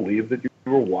into and believe that you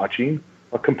were watching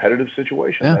a competitive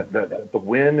situation, that the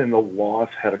win and the loss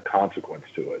had a consequence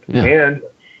to it. And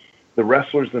the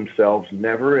wrestlers themselves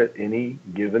never at any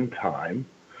given time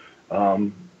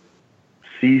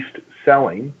ceased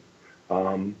selling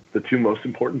the two most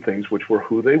important things, which were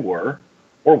who they were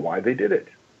or why they did it.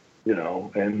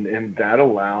 And that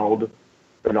allowed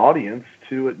an audience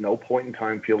to at no point in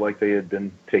time feel like they had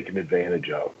been taken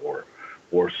advantage of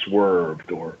or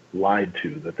swerved or lied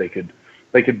to, that they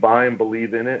could buy and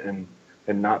believe in it and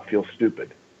not feel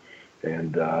stupid.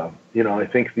 And I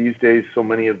think these days so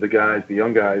many of the guys, the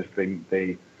young guys,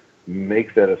 they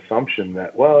make that assumption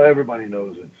that, well, everybody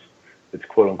knows it's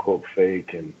quote unquote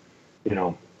fake and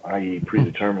i.e.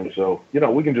 predetermined, so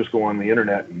we can just go on the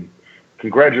internet and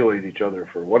congratulate each other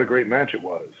for what a great match it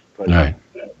was. But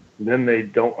then they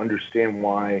don't understand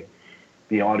why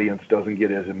the audience doesn't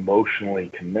get as emotionally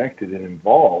connected and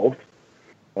involved,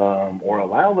 or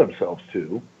allow themselves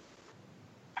to,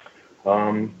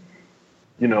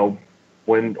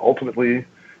 when ultimately,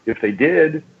 if they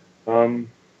did,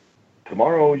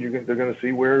 tomorrow they're going to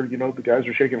see where, the guys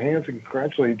are shaking hands and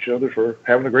congratulating each other for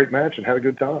having a great match and had a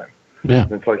good time. Yeah.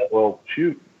 And it's like, well,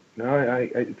 shoot, no,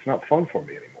 it's not fun for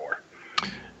me anymore.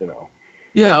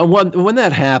 Yeah, when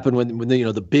that happened, when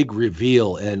the big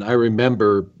reveal, and I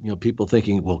remember people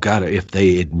thinking, well, God, if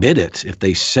they admit it, if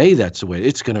they say that's the way,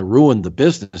 it's going to ruin the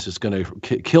business. It's going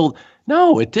to kill.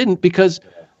 No, it didn't, because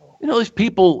these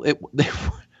people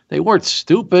they weren't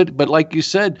stupid, but like you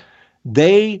said,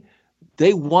 they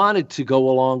wanted to go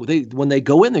along. When they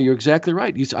go in there, you're exactly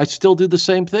right. I still do the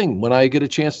same thing when I get a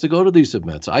chance to go to these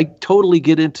events. I totally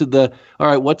get into all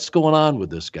right, what's going on with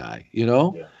this guy,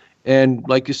 Yeah. And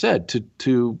like you said,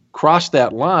 to cross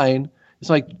that line,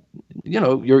 it's like,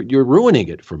 you're ruining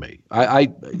it for me.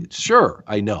 Sure,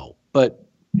 I know, but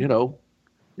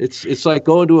it's like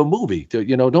going to a movie.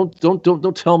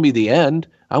 Don't tell me the end.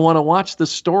 I want to watch the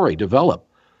story develop.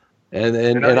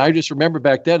 And I just remember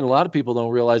back then, a lot of people don't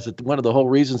realize that one of the whole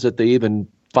reasons that they even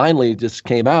finally just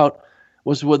came out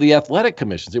was with the athletic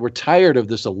commissions. They were tired of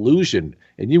this illusion.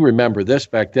 And you remember this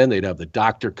back then, they'd have the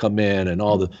doctor come in and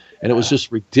and it was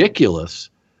just ridiculous.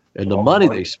 And the money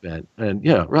they spent. And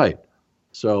right.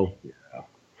 So.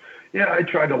 Yeah, I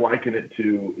try to liken it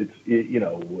to,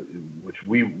 which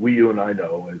you and I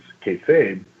know as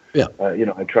kayfabe. Yeah.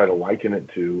 I try to liken it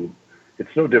to,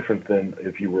 it's no different than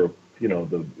if you were,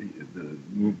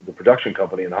 the production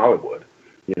company in Hollywood,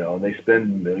 and they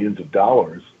spend millions of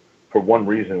dollars for one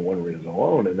reason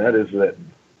alone, and that is that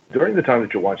during the time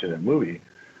that you're watching that movie,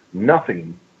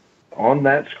 nothing on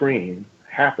that screen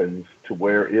happens to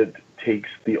where it takes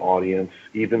the audience,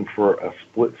 even for a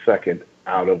split second,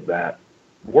 out of that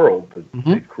world that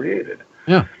they've created.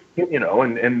 Yeah.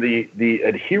 And the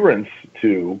adherence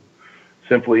to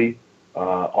simply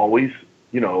always,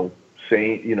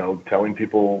 saying, telling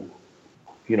people,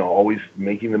 always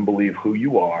making them believe who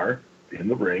you are in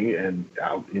the ring and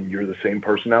you're the same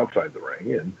person outside the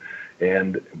ring,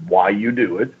 and why you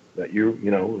do it, that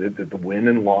that the win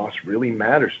and loss really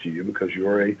matters to you because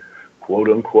you're a quote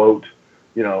unquote,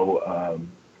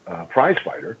 prize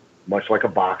fighter, much like a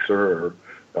boxer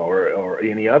or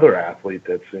any other athlete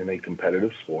that's in a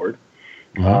competitive sport.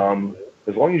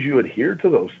 As long as you adhere to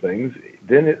those things,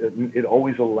 then it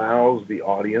always allows the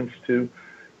audience to,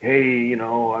 hey,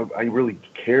 I really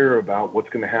care about what's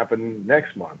going to happen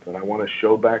next month, and I want to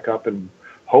show back up, and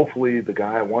hopefully the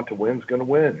guy I want to win is going to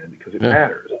win, and because it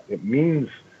matters. It means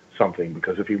something,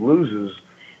 because if he loses,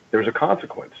 there's a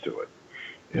consequence to it.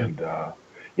 Yeah. And,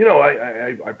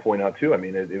 I point out, too, I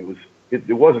mean,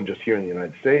 it wasn't just here in the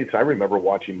United States. I remember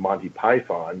watching Monty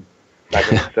Python back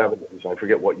in the 70s. I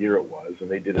forget what year it was, and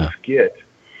they did a skit,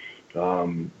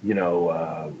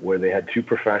 where they had two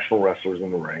professional wrestlers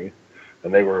in the ring,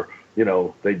 and they were,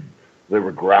 they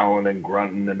were growling and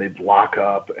grunting, and they'd lock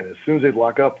up. And as soon as they'd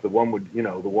lock up, the one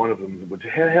of them would say,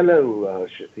 hello,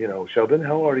 Sheldon,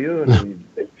 how are you? And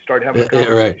they'd start having a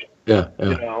conversation. Right. Yeah.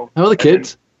 How are the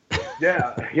kids?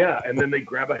 And then they'd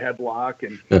grab a headlock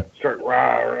and start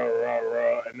rah, rah, rah,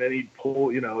 rah. And then he'd pull,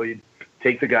 he'd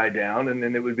take the guy down, and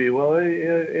then it would be, well,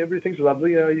 everything's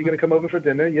lovely. Are you going to come over for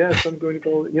dinner? Yes, I'm going to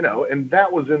go. And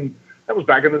that was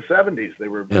back in the 70s. They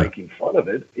were making fun of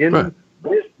it in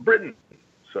Britain.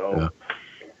 So,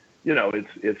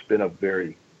 it's been a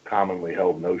very commonly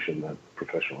held notion that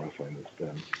professional wrestling has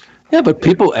been. Yeah, but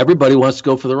everybody wants to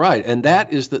go for the ride, and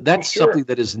that's something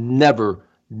that has never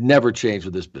changed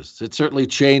with this business. It certainly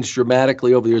changed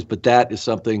dramatically over the years, but that is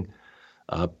something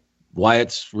why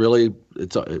it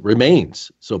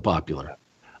remains so popular.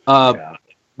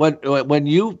 When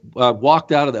you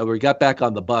walked out of that, or you got back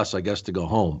on the bus, I guess, to go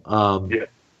home,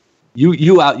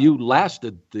 you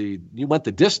went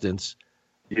the distance.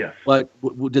 Yes. But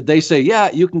did they say, yeah,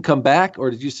 you can come back,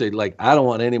 or did you say, like, I don't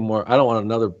want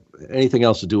anything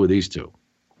else to do with these two?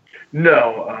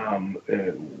 No.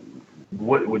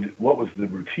 What was the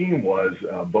routine was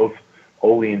both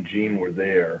Ole and Gene were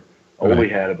there. Right. Ole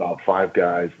had about 5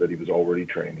 guys that he was already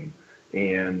training,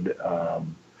 and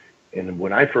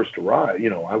when I first arrived,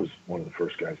 I was one of the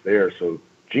first guys there. So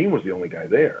Gene was the only guy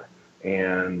there,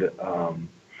 and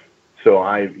so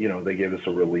they gave us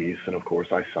a release, and of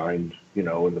course I signed, in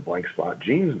the blank spot,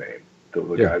 Gene's name, the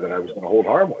guy that I was going to hold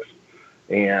harmless,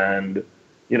 and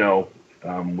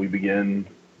we begin.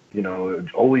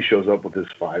 Ole shows up with his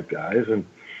 5 guys, and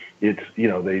it's,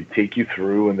 they take you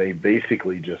through, and they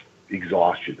basically just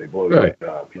exhaust you. They blow you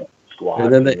up,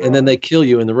 squat. And then they kill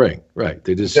you in the ring. Right.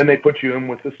 Then they put you in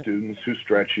with the students who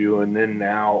stretch you, and then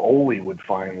now Ole would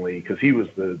finally, because he was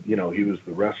the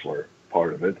wrestler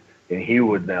part of it, and he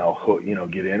would now hook,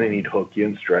 get in and he'd hook you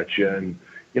and stretch you, and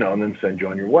and then send you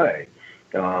on your way.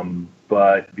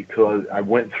 But because I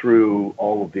went through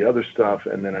all of the other stuff,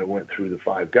 and then I went through the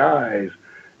 5 guys.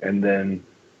 And then,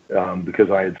 because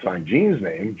I had signed Gene's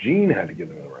name, Gene had to get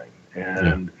in the ring.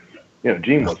 And,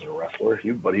 Gene wasn't a wrestler,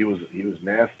 but he was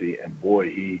nasty. And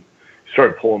boy, he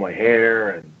started pulling my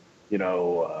hair and,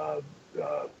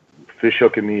 fish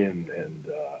hooking me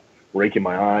and raking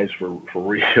my eyes for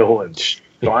real. And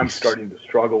so I'm starting to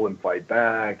struggle and fight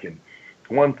back. And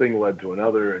one thing led to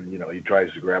another. And, he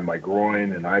tries to grab my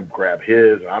groin, and I grab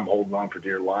his, and I'm holding on for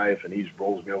dear life. And he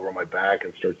rolls me over on my back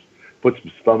and puts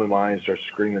his thumb in my eye and starts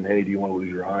screaming, "Hey, do you want to lose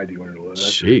your eye? Do you want to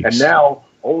lose it?" And now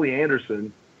Ole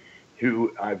Anderson,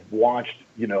 who I've watched,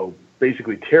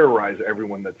 basically terrorize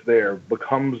everyone that's there,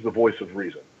 becomes the voice of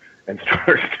reason and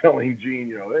starts telling Gene,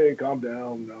 "Hey, calm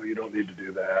down. No, you don't need to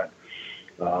do that."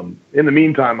 In the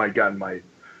meantime, I'd gotten my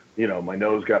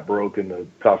nose got broken, the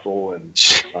tussle, and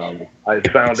I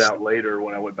found out later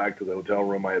when I went back to the hotel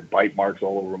room, I had bite marks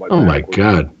all over my back. Oh my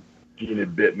God. Gene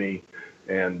had bit me,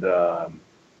 and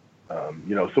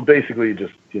so basically he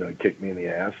just, kicked me in the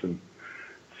ass and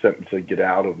sent me to get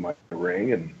out of my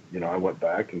ring. And, I went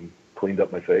back and cleaned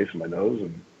up my face and my nose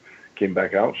and came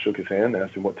back out, shook his hand,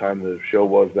 asked him what time the show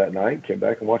was that night, came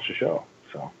back and watched the show.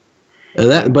 So.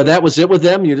 But that was it with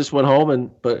them? You just went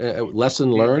home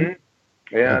lesson learned?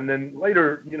 Mm-hmm. Yeah. And then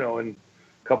later, and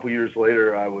a couple years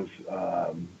later, I was,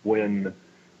 when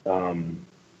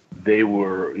they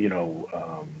were,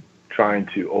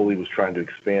 Ole was trying to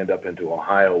expand up into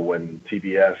Ohio when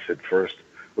TBS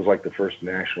was like the first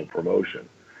national promotion.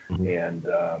 Mm-hmm. And,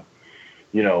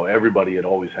 everybody had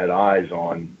always had eyes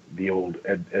on the old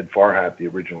Ed Farhat, the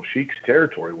original Sheik's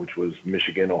territory, which was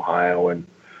Michigan, Ohio, and,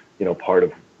 part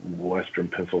of Western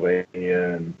Pennsylvania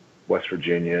and West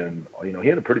Virginia. And, he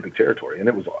had a pretty big territory. And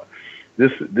it was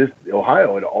this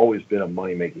Ohio had always been a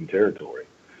money-making territory.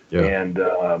 Yeah. And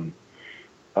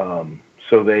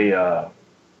so they,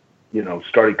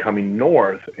 started coming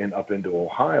north and up into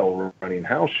Ohio running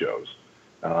house shows.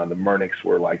 The Murnichs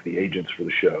were like the agents for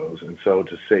the shows. And so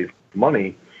to save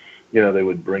money, they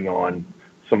would bring on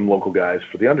some local guys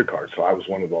for the undercard. So I was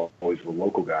one of always the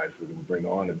local guys that they would bring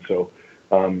on. And so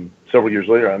several years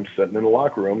later, I'm sitting in the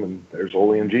locker room, and there's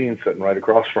Ole and Gene sitting right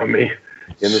across from me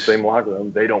in the same locker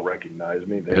room. They don't recognize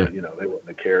me. They wouldn't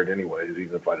have cared anyways,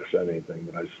 even if I'd have said anything.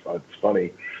 But I just thought it's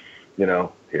funny.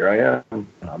 Here I am.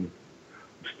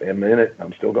 I'm in it.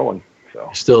 I'm still going. So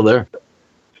still there.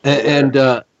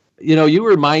 And you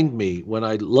remind me when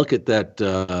I look at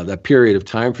that period of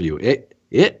time for you.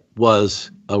 It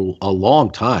was a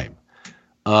long time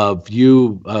of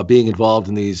you being involved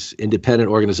in these independent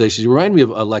organizations. You remind me of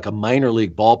like a minor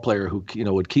league ball player who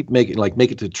would keep make it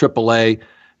to AAA,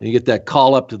 and you get that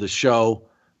call up to the show,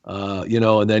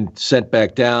 and then sent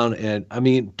back down. And I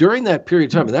mean, during that period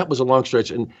of time, and that was a long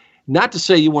stretch. And not to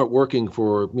say you weren't working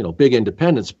for big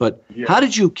independents, but how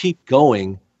did you keep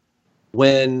going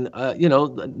when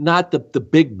not the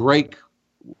big break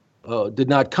did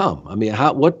not come? I mean,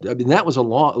 that was a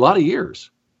lot of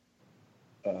years.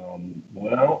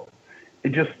 Well,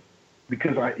 it just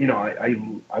because I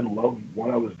love what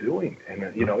I was doing, and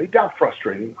it got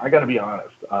frustrating. I got to be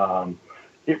honest.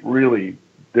 It really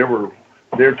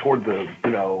there toward the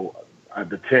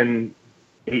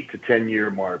 8 to 10 year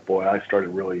mark. Boy, I started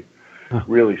really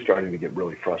starting to get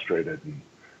really frustrated, and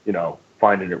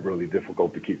finding it really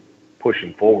difficult to keep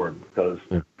pushing forward because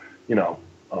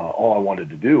all I wanted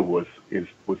to do was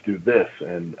do this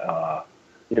and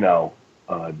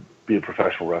be a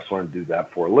professional wrestler and do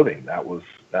that for a living. That was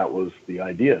the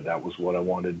idea. That was what I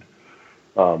wanted,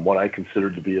 what I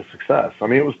considered to be a success. I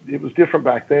mean, it was different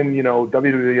back then.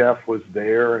 WWF was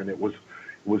there, and it was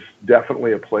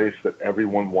definitely a place that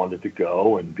everyone wanted to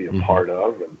go and be a part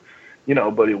of, and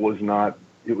but it was not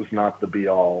the be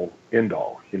all end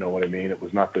all. You know what I mean? It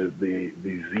was not the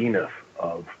zenith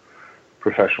of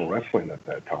professional wrestling at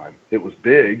that time. It was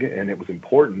big and it was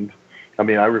important. I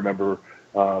mean, I remember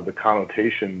the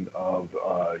connotation of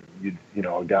a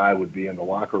guy would be in the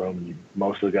locker room, and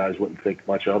most of the guys wouldn't think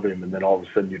much of him, and then all of a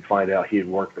sudden you'd find out he had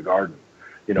worked the Garden,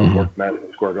 worked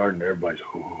Madison Square Garden. And everybody's,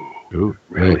 ooh,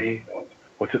 really? Right.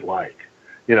 What's it like?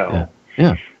 Yeah.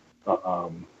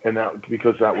 And that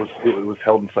because it was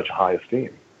held in such a high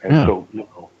esteem, and so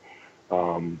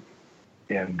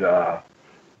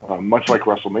much like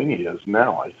WrestleMania is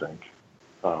now, I think,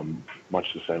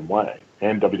 much the same way,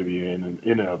 and WWE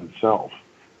in and of itself.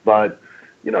 But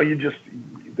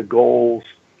the goals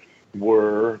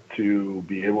were to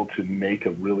be able to make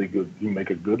a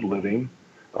good living,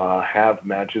 have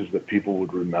matches that people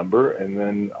would remember, and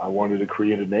then I wanted to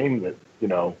create a name that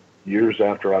years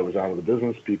after I was out of the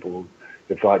business, people,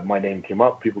 if my name came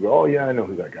up, people go, oh yeah, I know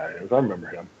who that guy is. I remember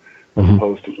him, as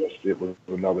opposed to just it was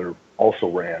another also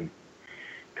ran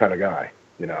kind of guy,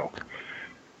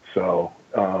 So,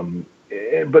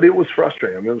 but it was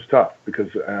frustrating. I mean, it was tough because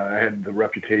I had the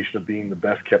reputation of being the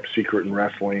best kept secret in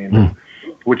wrestling,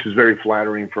 which is very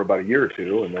flattering for about a year or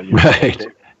two, and then you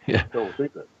still a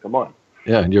secret. Come on.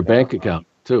 Yeah, and your bank account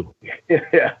too.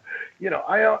 Yeah,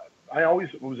 I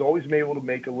was always able to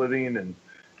make a living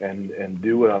and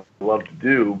do what I love to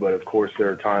do, but of course there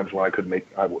are times when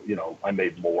I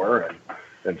made more,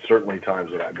 and certainly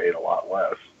times that I made a lot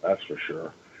less. That's for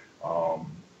sure.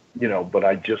 But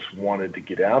I just wanted to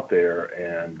get out there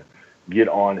and get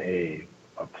on a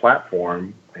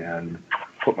platform and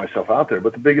put myself out there.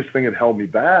 But the biggest thing that held me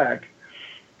back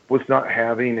was not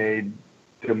having a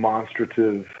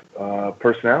demonstrative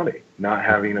personality, not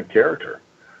having a character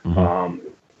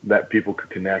that people could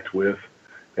connect with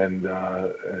and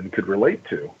could relate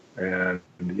to. And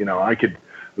I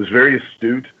was very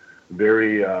astute,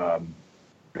 very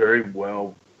very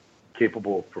well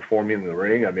capable of performing in the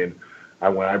ring. I mean,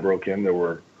 when I broke in, there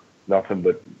were nothing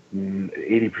but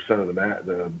 80% of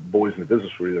the boys in the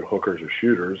business were either hookers or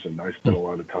shooters, and I spent a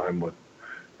lot of time with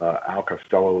Al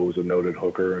Costello, who was a noted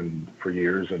hooker and for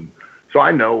years, and so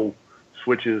I know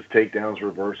switches, takedowns,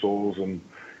 reversals, and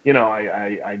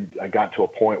I got to a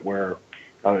point where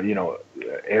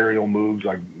aerial moves.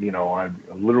 I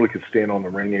literally could stand on the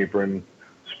ring apron,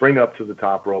 spring up to the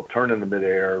top rope, turn into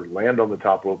midair, land on the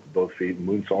top rope with both feet, and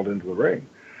moonsault into the ring.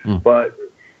 But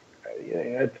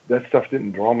that stuff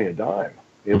didn't draw me a dime.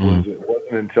 It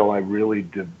wasn't until I really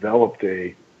developed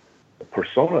a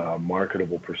persona, a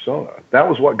marketable persona. That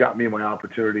was what got me my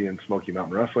opportunity in Smoky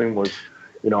Mountain Wrestling. Was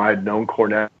I had known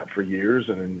Cornette for years,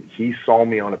 and he saw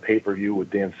me on a pay-per-view with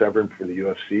Dan Severn for the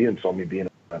UFC and saw me being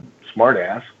a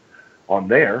smartass on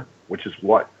there, which is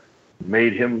what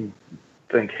made him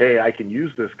think, hey, I can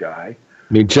use this guy.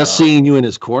 I mean, just seeing you in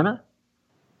his corner?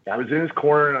 I was in his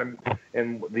corner,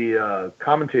 and the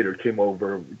commentator came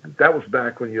over. That was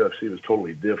back when UFC was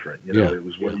totally different. It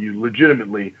was where you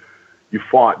legitimately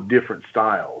fought different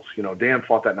styles. Dan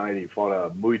fought that night. He fought a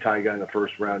Muay Thai guy in the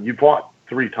first round. You fought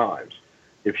 3 times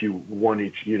if you won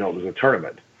each. It was a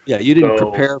tournament. Yeah, you didn't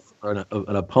prepare for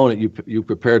an opponent. You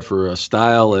prepared for a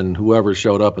style and whoever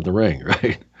showed up in the ring,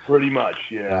 right? Pretty much,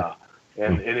 yeah.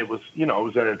 And it was it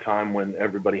was at a time when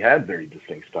everybody had very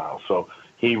distinct styles. So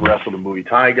he wrestled a Muay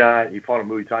Thai guy. He fought a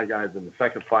Muay Thai guy. Then the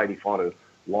second fight, he fought a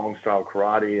long style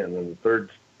karate, and then the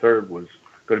third was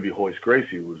going to be Hoist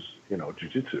Gracie, who was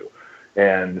jiu-jitsu.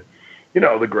 And the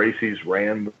Gracies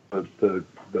ran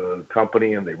the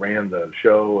company, and they ran the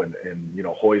show, and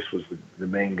Hoist was the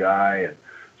main guy. And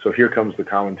so here comes the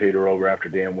commentator over after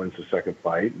Dan wins the second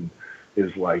fight, and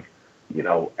is like,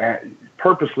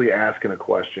 purposely asking a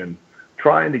question,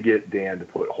 trying to get Dan to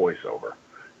put Hoist over.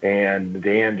 And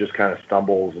Dan just kind of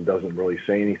stumbles and doesn't really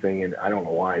say anything, and I don't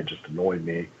know why, it just annoyed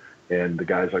me. And the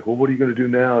guy's like, well, what are you going to do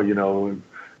now?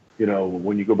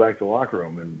 When you go back to the locker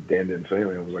room. And Dan didn't say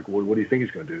anything. I was like, well, what do you think he's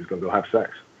going to do? He's going to go have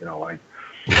sex.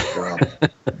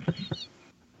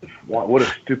 what a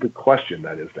stupid question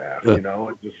that is to ask. You know,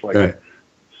 it's just like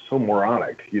so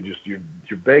moronic.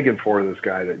 You're begging for this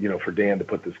guy to, for Dan to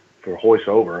put this for Hoist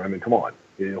over. I mean, come on,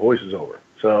 Hoist is over.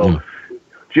 So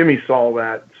Jimmy saw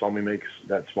me make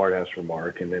that smart ass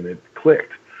remark, and then it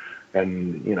clicked.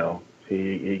 And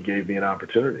he gave me an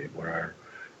opportunity where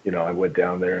I went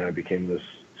down there and I became this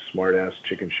smart ass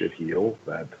chicken shit heel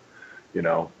that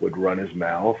would run his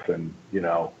mouth, and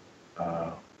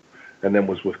and then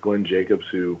was with Glenn Jacobs,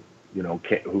 who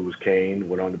was Kane,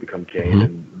 went on to become Kane,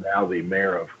 and now the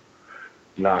mayor of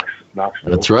Knoxville.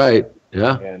 That's right.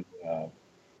 Yeah. And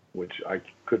which I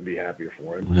couldn't be happier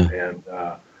for him. And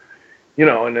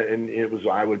and it was,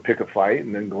 I would pick a fight,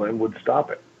 and then Glenn would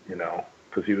stop it,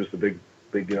 because he was the big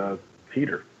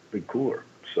heater, big cooler.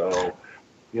 So,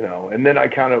 and then I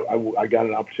got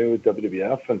an opportunity with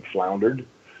WWF and floundered,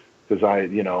 because I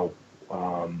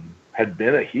had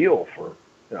been a heel for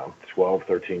 12,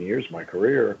 13 years of my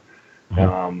career.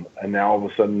 And now all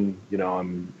of a sudden,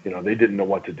 they didn't know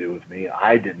what to do with me.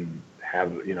 I didn't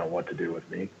have, what to do with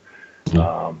me.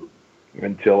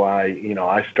 Until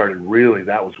I started really,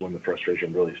 that was when the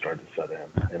frustration really started to set in.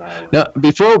 And now,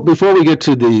 before we get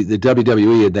to the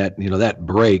WWE and that, that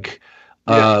break,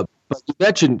 but you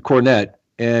mentioned Cornette,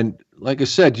 and like I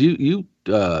said, you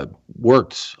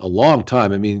worked a long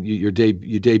time. I mean, you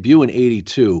debut in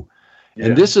 '82,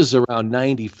 and this is around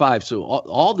 '95. So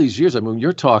all these years, I mean,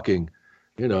 you're talking,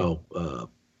 12,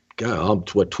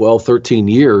 13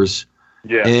 years.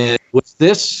 Yeah. And was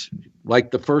this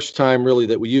like the first time really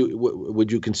that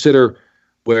would you consider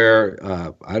where,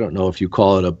 I don't know if you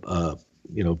call it a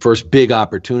first big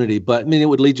opportunity, but I mean, it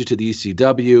would lead you to the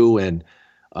ECW, and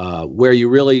where you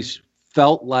really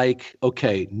felt like,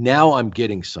 okay, now I'm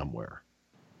getting somewhere.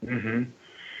 Mm-hmm.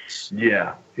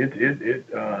 Yeah.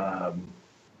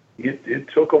 It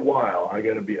took a while. I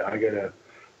gotta be honest.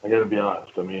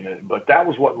 I mean, but that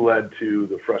was what led to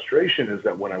the frustration, is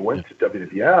that when I went to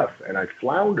WWF and I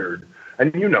floundered,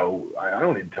 and I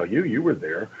don't need to tell you, you were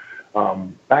there.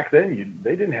 Back then,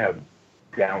 they didn't have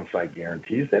downside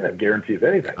guarantees. They didn't have guarantee of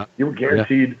anything. You were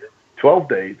guaranteed 12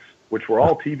 dates, which were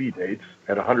all TV dates,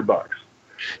 at $100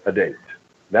 a date.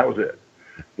 That was it.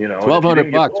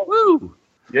 $1,200. Woo!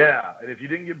 Yeah, and if you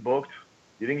didn't get booked,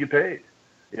 you didn't get paid.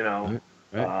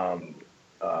 That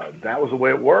was the way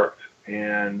it worked.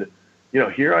 And,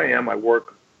 here I am, I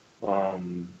work,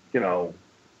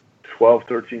 12,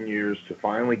 13 years to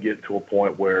finally get to a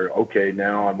point where, okay,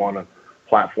 now I'm on a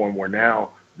platform where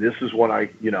now this is what I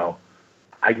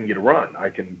can get a run. I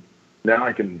can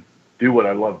do what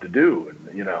I love to do. And,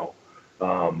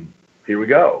 here we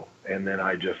go. And then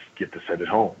I just get to sit at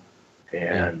home.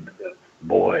 And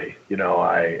boy,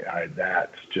 that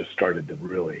just started to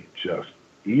really just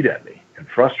eat at me and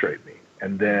frustrate me.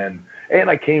 And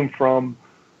I came from,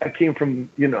 a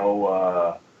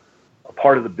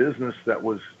part of the business that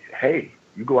was, hey,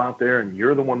 you go out there and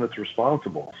you're the one that's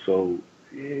responsible. So,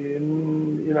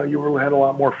 you had a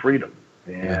lot more freedom,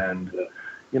 and,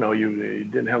 you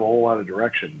didn't have a whole lot of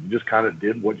direction. You just kind of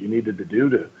did what you needed to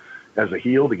do as a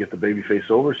heel to get the babyface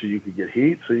over, so you could get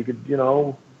heat, so you could,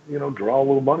 draw a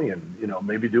little money, and,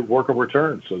 maybe do work a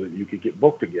return so that you could get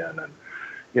booked again. And,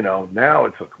 now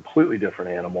it's a completely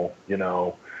different animal.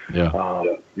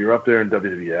 You're up there in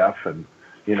WWF, and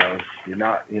you're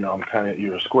not,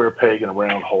 you're a square peg in a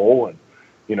round hole, and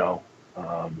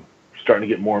starting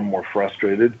to get more and more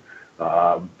frustrated.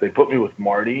 They put me with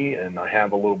Marty, and I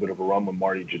have a little bit of a run with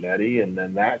Marty Jannetty, and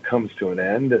then that comes to an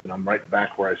end, and I'm right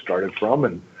back where I started from,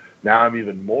 and now I'm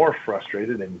even more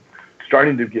frustrated and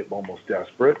starting to get almost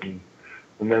desperate, and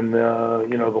then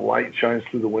the light shines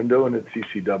through the window, and it's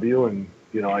CCW, and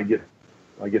I get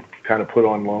kind of put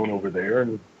on loan over there,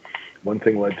 and one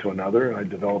thing led to another, and I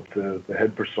developed the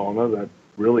head persona that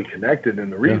really connected.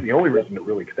 And the only reason it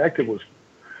really connected was,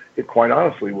 it quite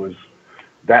honestly was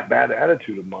that bad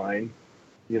attitude of mine,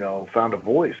 found a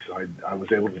voice. I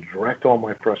was able to direct all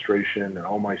my frustration and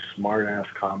all my smart ass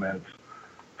comments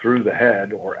through the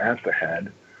head or at the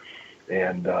head,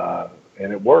 and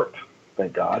it worked,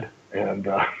 thank God. And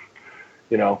I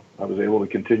was able to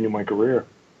continue my career.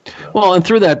 Well, and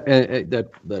through that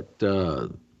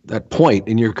point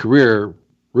in your career,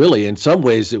 really, in some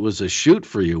ways, it was a shoot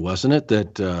for you, wasn't it?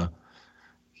 That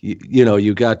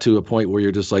you got to a point where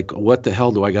you're just like, what the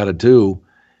hell do I got to do?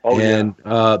 And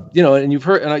and you've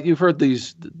heard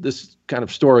this kind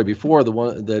of story before, the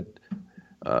one that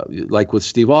like with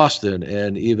Steve Austin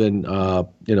and even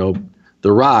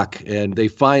The Rock, and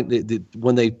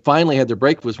when they finally had their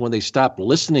break was when they stopped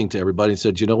listening to everybody and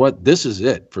said, you know what, this is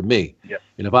it for me. Yep.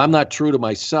 And if I'm not true to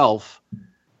myself,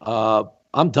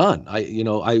 I'm done.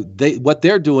 What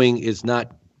they're doing is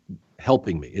not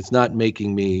helping me. It's not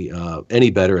making me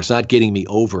any better. It's not getting me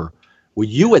over. Were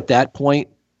you at that point,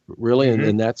 really? Mm-hmm.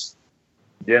 And that's...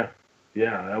 Yeah,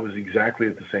 I was exactly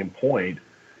at the same point.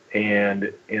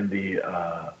 And in the,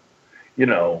 I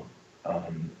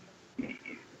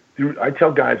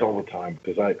tell guys all the time,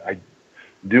 because I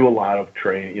do a lot of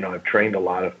training. I've trained a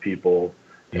lot of people,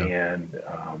 and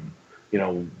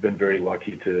been very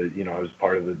lucky to, I was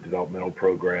part of the developmental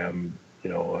program,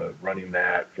 running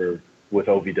that with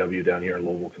OVW down here in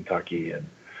Louisville, Kentucky, and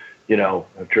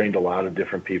I've trained a lot of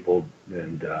different people,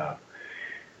 and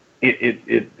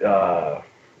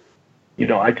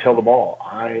I tell them all,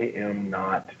 I am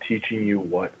not teaching you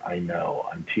what I know.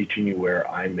 I'm teaching you where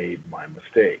I made my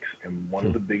mistakes. And one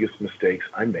of the biggest mistakes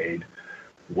I made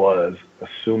was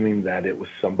assuming that it was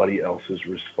somebody else's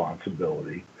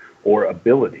responsibility or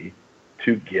ability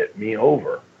to get me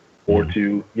over or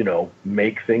to,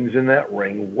 make things in that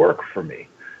ring work for me.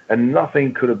 And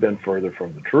nothing could have been further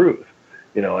from the truth.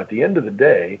 At the end of the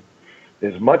day,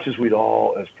 as much as we'd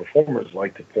all, as performers,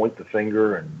 like to point the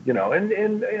finger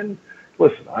and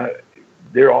listen,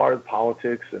 there are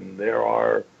politics and there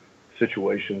are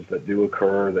situations that do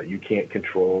occur that you can't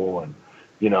control and,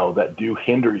 that do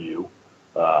hinder you.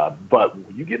 But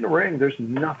when you get in the ring, there's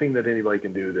nothing that anybody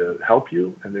can do to help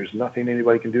you, and there's nothing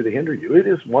anybody can do to hinder you. It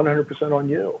is 100% on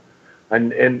you.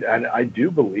 And I do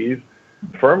believe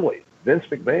firmly Vince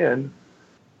McMahon,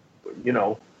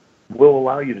 will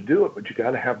allow you to do it, but you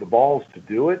got to have the balls to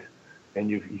do it, and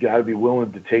you got to be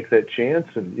willing to take that chance.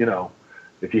 And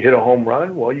if you hit a home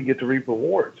run, well, you get to reap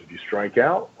rewards. If you strike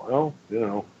out, well,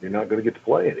 you're not going to get to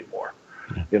play anymore.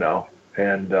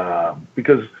 And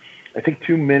because I think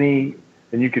too many,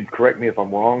 and you could correct me if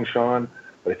I'm wrong, Sean,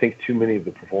 but I think too many of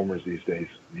the performers these days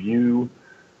view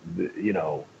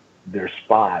their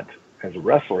spot as a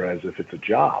wrestler as if it's a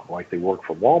job, like they work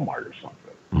for Walmart or something.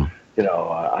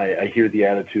 I hear the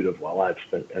attitude of, well, I've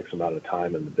spent X amount of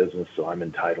time in the business, so I'm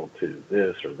entitled to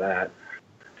this or that.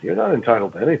 You're not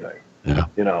entitled to anything. Yeah.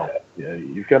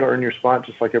 You've got to earn your spot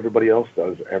just like everybody else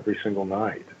does every single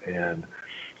night. And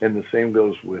the same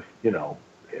goes with,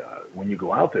 when you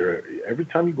go out there, every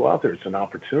time you go out there, it's an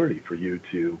opportunity for you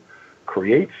to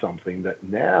create something that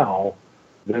now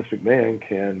Vince McMahon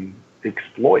can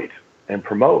exploit and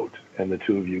promote, and the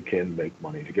two of you can make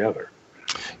money together.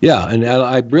 Yeah, and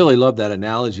I really love that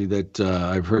analogy that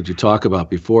I've heard you talk about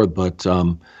before. But,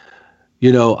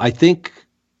 I think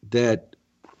that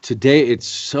today it's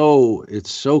so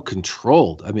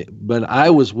controlled. I mean, when I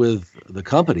was with the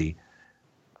company,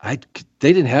 they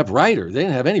didn't have writers. They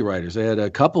didn't have any writers. They had a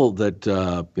couple that,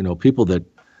 people that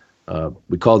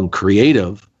we call them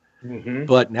creative. Mm-hmm.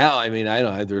 But now, I mean, I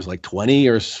don't know, there's like 20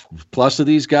 or plus of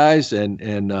these guys. And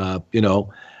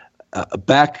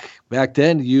back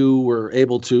then you were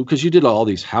able to, because you did all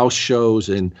these house shows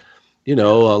and, a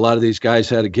lot of these guys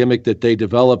had a gimmick that they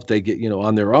developed, they get,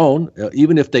 on their own.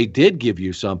 Even if they did give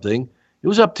you something, it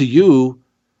was up to you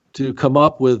to come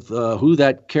up with who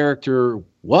that character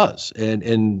was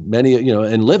and many,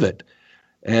 and live it.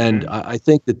 And I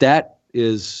think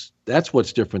that's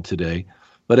what's different today.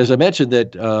 But as I mentioned,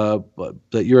 that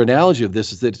your analogy of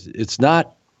this is that it's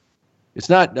not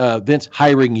Vince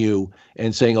hiring you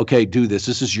and saying, okay, do this.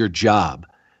 This is your job.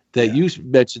 That you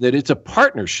mentioned that it's a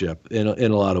partnership in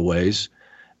a lot of ways,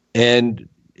 and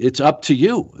it's up to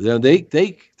you.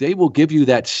 They will give you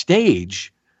that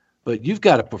stage, but you've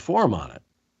got to perform on it.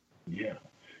 Yeah,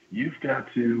 you've got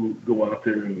to go out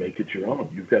there and make it your own.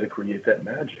 You've got to create that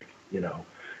magic,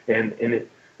 and it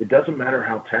doesn't matter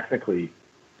how technically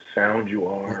sound you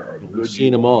are or good. We've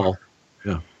seen them all.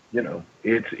 Yeah.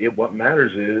 What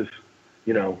matters is,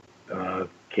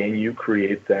 can you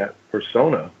create that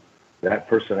persona, that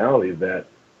personality that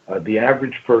the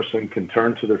average person can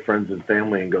turn to their friends and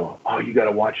family and go, oh, you got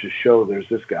to watch this show. There's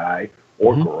this guy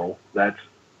or girl that's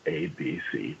A, B,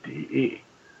 C, D, E.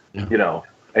 Yeah.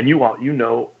 And you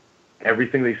know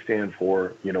everything they stand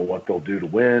for. What they'll do to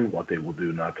win, what they will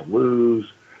do not to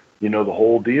lose. The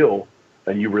whole deal,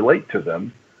 and you relate to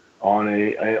them on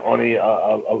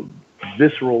a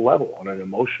visceral level, on an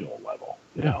emotional level.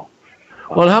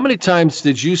 Well, how many times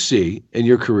did you see in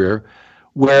your career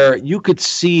where you could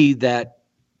see that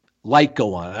light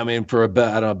go on? I mean, for a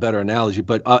better analogy,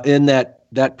 but in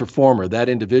that performer, that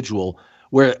individual,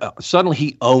 where suddenly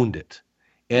he owned it,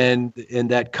 and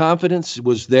that confidence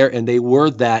was there, and they were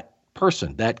that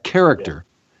person, that character.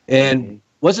 Yeah. And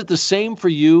was it the same for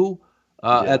you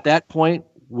at that point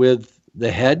with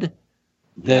the head?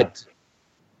 That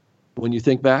when you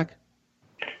think back?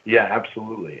 Yeah,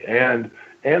 absolutely. And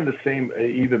the same,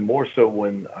 even more so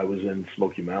when I was in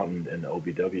Smoky Mountain and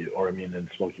OVW, in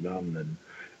Smoky Mountain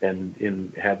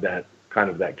and had that kind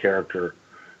of that character.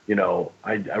 You know,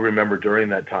 I remember during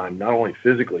that time, not only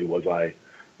physically was I,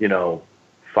 you know,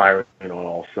 firing on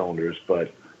all cylinders,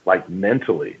 but like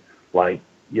mentally, like,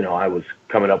 you know, I was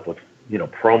coming up with, you know,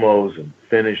 promos and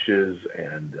finishes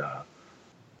and,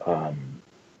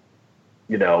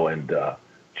 you know, and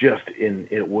just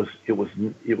it was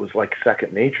like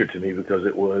second nature to me because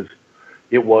it was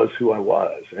who I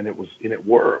was, and it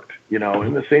worked, you know.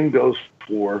 And the same goes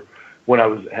for when I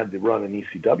had the run in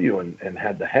ECW and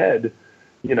had the head,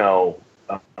 you know,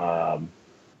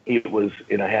 it was,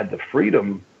 and I had the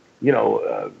freedom, you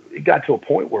know, it got to a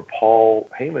point where Paul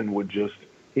Heyman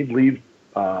he'd leave.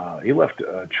 He left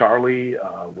Charlie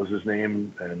was his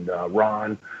name, and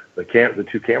Ron, the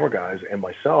two camera guys, and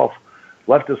myself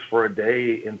left us for a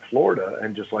day in Florida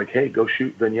and just like, hey, go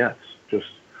shoot vignettes. Just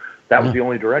that was the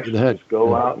only direction. Just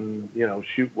go out and, you know,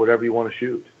 shoot whatever you want to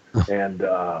shoot. And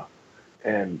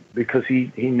because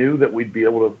he knew that we'd be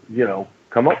able to, you know,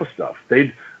 come up with stuff.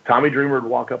 Tommy Dreamer would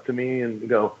walk up to me and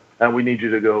go, and we need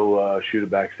you to go shoot a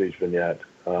backstage vignette.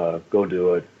 Go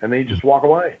do it. And then he'd just walk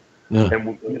away. Yeah.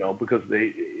 And, you know, because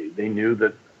they knew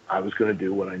that I was going to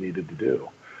do what I needed to do.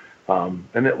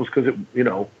 And it was because it, you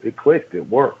know, it clicked, it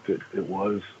worked. It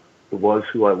was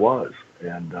who I was.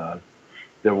 And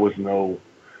it wasn't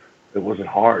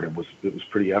hard. It was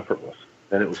pretty effortless.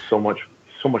 And it was so much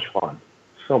fun.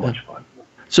 So much fun.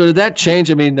 So did that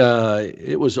change? I mean,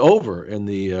 it was over in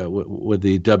the with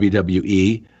the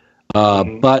WWE,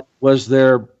 but was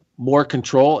there more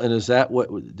control? And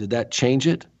did that change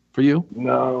it for you?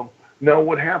 No.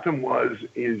 What happened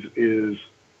is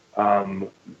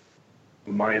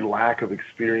my lack of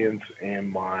experience and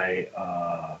my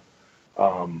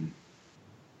I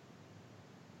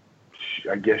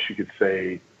guess you could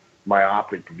say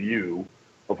myopic view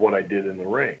of what I did in the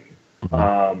ring.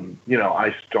 You know,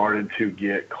 I started to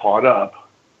get caught up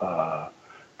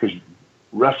because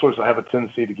wrestlers, I have a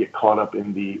tendency to get caught up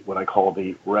in what I call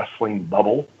the wrestling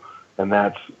bubble, and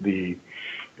that's the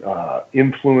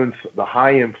influence, the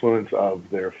high influence of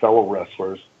their fellow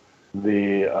wrestlers,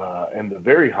 and the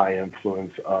very high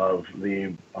influence of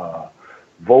the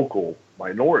vocal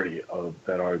minority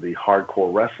that are the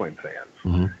hardcore wrestling fans,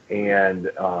 and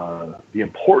the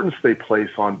importance they place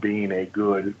on being a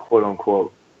good quote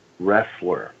unquote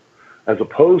wrestler, as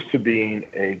opposed to being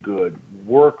a good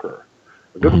worker.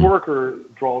 A good worker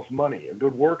draws money. A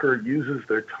good worker uses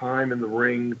their time in the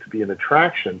ring to be an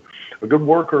attraction. A good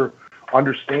worker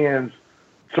understands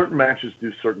certain matches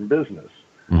do certain business.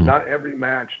 Not every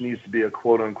match needs to be a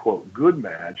quote-unquote good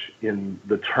match in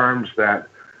the terms that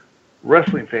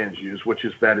wrestling fans use, which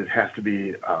is that it has to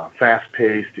be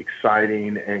fast-paced,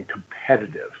 exciting, and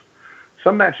competitive.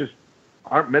 Some matches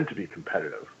aren't meant to be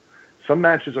competitive. Some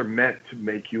matches are meant to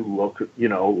make you look, you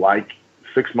know, like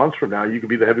 6 months from now you could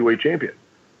be the heavyweight champion,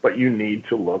 but you need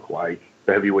to look like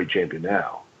the heavyweight champion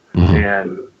now.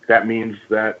 And that means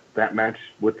that match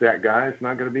with that guy is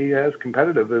not going to be as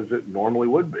competitive as it normally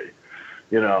would be.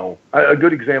 You know, a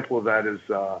good example of that is,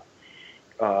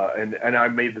 and I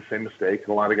made the same mistake, and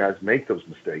a lot of guys make those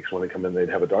mistakes when they come in. They'd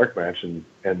have a dark match, and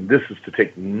this is to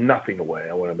take nothing away.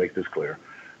 I want to make this clear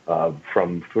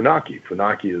from Funaki.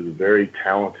 Funaki is a very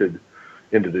talented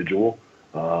individual.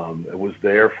 It was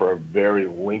there for a very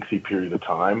lengthy period of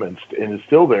time, and is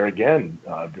still there again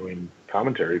doing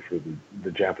commentary for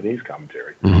the Japanese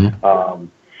commentary,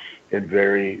 and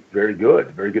very, very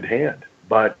good hand.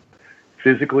 But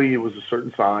physically, he was a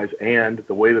certain size, and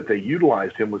the way that they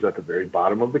utilized him was at the very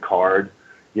bottom of the card.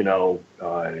 You know,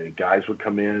 guys would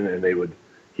come in, and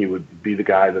he would be the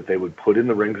guy that they would put in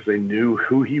the ring because they knew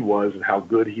who he was and how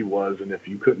good he was. And if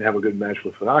you couldn't have a good match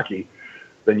with Funaki,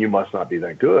 then you must not be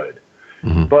that good.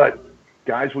 But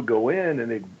guys would go in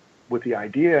and with the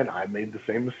idea, and I made the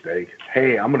same mistake.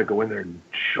 Hey, I'm going to go in there and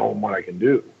show them what I can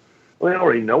do. Well, they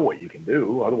already know what you can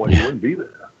do. Otherwise, you wouldn't be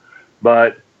there.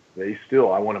 But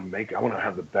I want to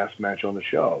have the best match on the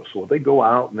show. So they go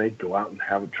out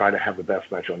and try to have the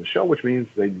best match on the show, which means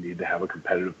they need to have a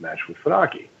competitive match with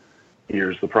Funaki.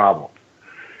 Here's the problem.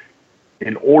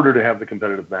 In order to have the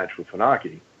competitive match with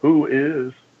Funaki, who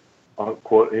is,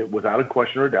 without a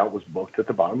question or a doubt, was booked at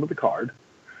the bottom of the card,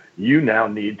 you now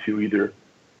need to either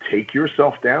take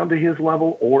yourself down to his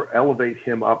level or elevate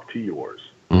him up to yours.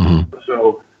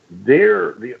 So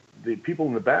the people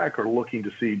in the back are looking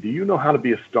to see, do you know how to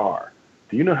be a star?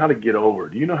 Do you know how to get over?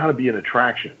 Do you know how to be an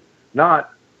attraction?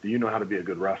 Not, do you know how to be a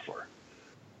good wrestler?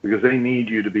 Because they need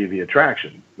you to be the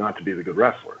attraction, not to be the good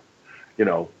wrestler. You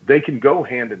know, they can go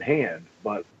hand in hand,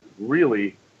 but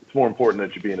really it's more important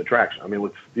that you be an attraction. I mean,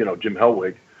 Jim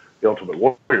Hellwig, the Ultimate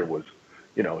Warrior, was,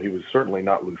 you know, he was certainly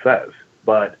not Lou Thesz,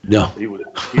 but he was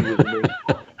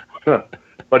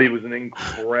but he was an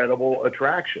incredible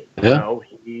attraction. Yeah. You know,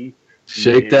 he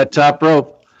shake that top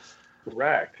rope.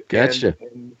 Correct. Gotcha.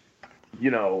 And, you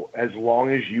know, as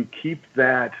long as you keep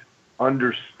that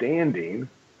understanding,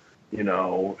 you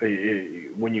know,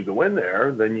 when you go in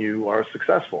there, then you are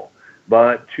successful.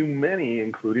 But too many,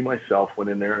 including myself, went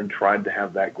in there and tried to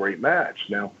have that great match.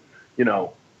 Now, you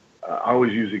know, I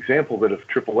always use the example that if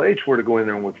Triple H were to go in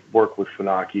there and work with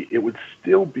Funaki, it would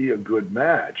still be a good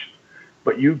match.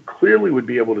 But you clearly would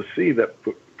be able to see that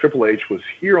Triple H was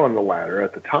here on the ladder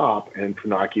at the top and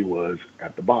Funaki was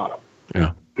at the bottom.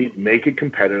 Yeah. He'd make it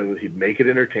competitive, he'd make it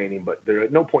entertaining, but there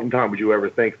at no point in time would you ever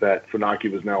think that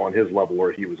Funaki was now on his level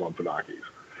or he was on Funaki's.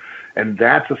 And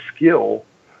that's a skill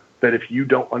that if you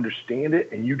don't understand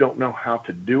it and you don't know how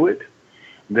to do it,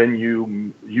 then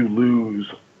you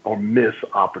lose or miss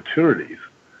opportunities.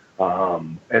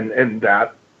 And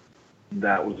that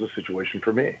was the situation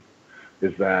for me,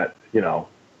 is that, you know,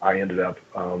 I ended up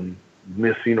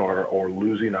missing or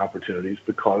losing opportunities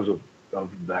because of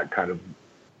that kind of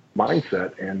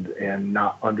mindset and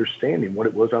not understanding what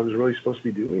it was I was really supposed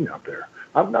to be doing out there.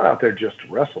 I'm not out there just to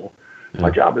wrestle. My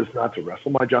job is not to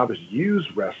wrestle. My job is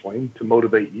use wrestling to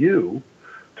motivate you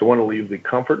to want to leave the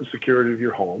comfort and security of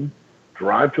your home,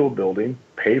 drive to a building,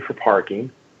 pay for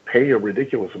parking, pay a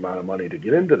ridiculous amount of money to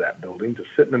get into that building, to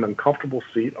sit in an uncomfortable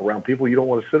seat around people you don't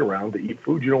want to sit around, to eat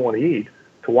food you don't want to eat,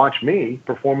 to watch me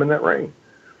perform in that ring.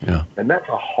 Yeah. And that's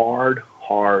a hard,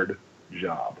 hard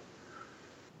job.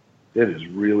 It is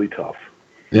really tough.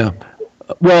 Yeah.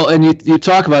 Well, and you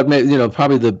talk about, you know,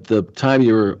 probably the time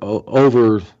you were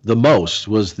over the most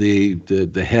was the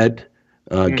head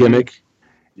gimmick.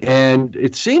 And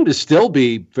it seemed to still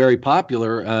be very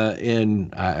popular in,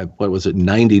 what was it,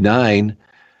 99?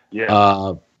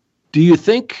 Yeah. Do you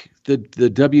think the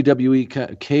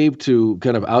WWE caved to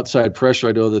kind of outside pressure?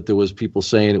 I know that there was people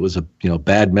saying it was a, you know,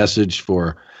 bad message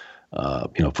for,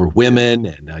 you know, for women.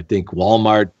 And I think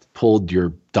Walmart pulled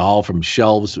your doll from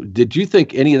shelves. Did you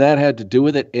think any of that had to do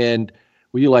with it? And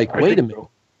were you like, wait a minute,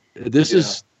 this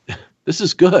is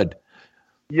good?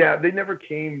 Yeah, they never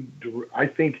came to, I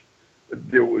think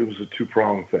it was a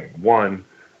two-pronged thing. One,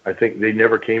 I think they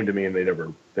never came to me and they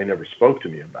never spoke to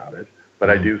me about it. But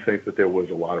I do think that there was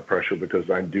a lot of pressure, because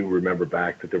I do remember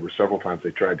back that there were several times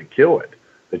they tried to kill it.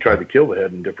 They tried to kill the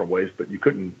head in different ways, but you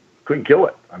couldn't kill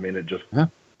it. I mean, it just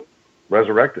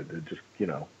resurrected. It just, you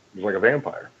know, it was like a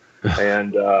vampire.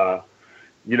 And,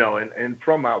 you know, and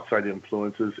from outside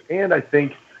influences. And I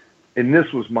think, and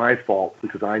this was my fault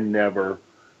because I never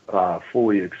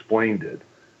fully explained it.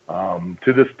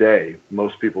 To this day,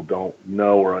 most people don't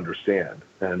know or understand.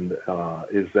 And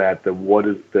is that what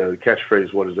is the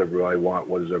catchphrase, what does everybody want?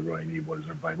 What does everybody need? What does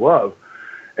everybody love?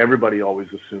 Everybody always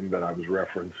assumed that I was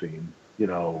referencing, you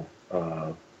know,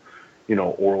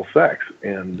 oral sex.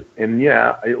 And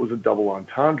yeah, it was a double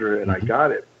entendre and I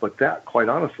got it. But that, quite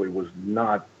honestly, was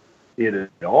not it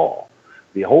at all.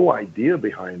 The whole idea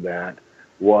behind that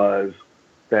was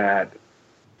that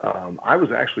I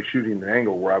was actually shooting an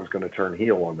angle where I was going to turn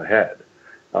heel on the head.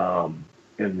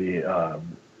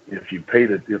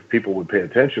 If people would pay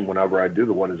attention whenever I do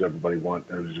the what does everybody want,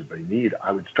 what does everybody need,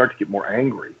 I would start to get more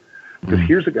angry. Because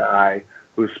here's a guy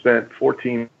who spent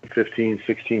 14, 15,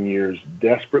 16 years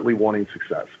desperately wanting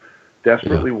success,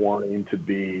 desperately wanting to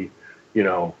be, you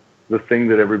know, the thing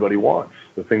that everybody wants,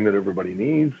 the thing that everybody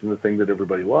needs, and the thing that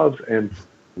everybody loves. And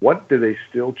what do they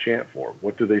still chant for?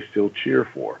 What do they still cheer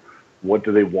for? What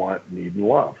do they want, need, and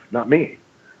love? Not me.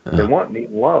 They want, need,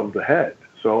 and love the head.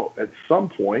 So at some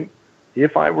point,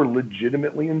 if I were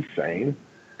legitimately insane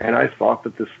and I thought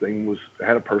that this thing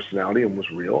had a personality and was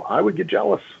real, I would get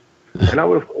jealous. And I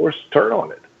would, of course, turn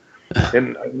on it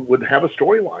and I would have a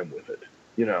storyline with it,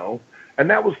 you know. And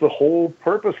that was the whole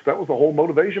purpose. That was the whole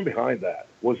motivation behind that,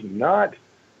 was not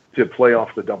to play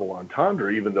off the double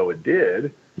entendre, even though it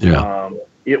did. Yeah.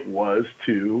 It was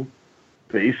to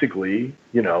basically,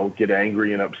 you know, get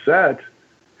angry and upset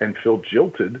and feel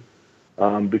jilted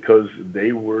because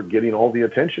they were getting all the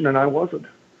attention and I wasn't.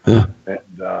 Yeah.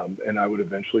 And I would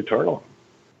eventually turn on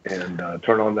them and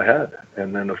turn on the head.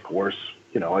 And then, of course,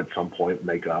 you know, at some point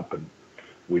make up and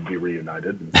we'd be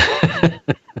reunited and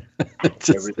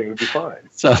everything would be fine.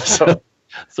 So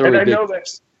and I know that,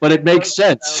 but it makes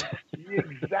sense.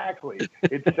 Exactly.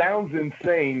 It sounds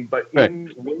insane, but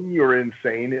when you're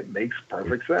insane, it makes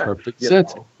perfect sense. Perfect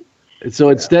sense. And so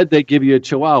instead, they give you a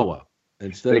Chihuahua.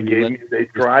 They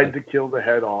tried to kill the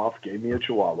head off, gave me a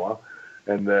Chihuahua,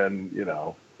 and then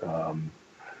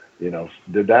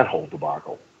did that whole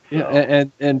debacle. So. Yeah,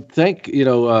 and thank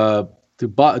to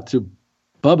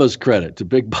Bubba's credit, to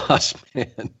Big Boss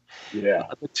Man, Yeah.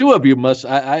 The two of you must.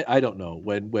 I don't know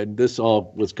when this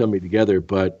all was coming together,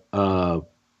 but was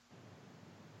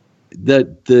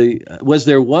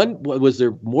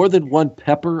there more than one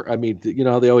Pepper? I mean, you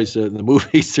know how they always say in the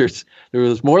movies there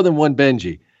was more than one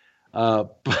Benji,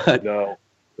 but no.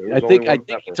 I think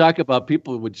you talk about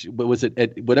people. Was it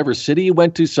at whatever city you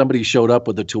went to? Somebody showed up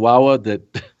with a Chihuahua that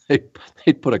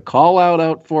they put a call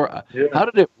out for. Yeah. How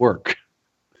did it work?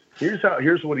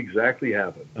 Here's what exactly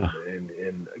happened,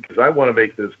 and because I want to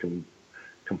make this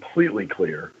completely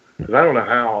clear, because I don't know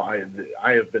how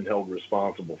I have been held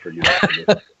responsible for this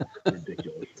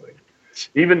ridiculous thing.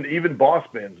 Even Boss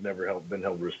Man's never been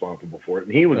held responsible for it,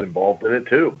 and he was involved in it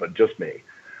too, but just me.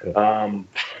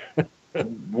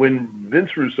 When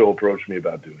Vince Russo approached me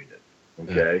about doing it,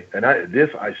 okay, and I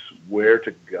swear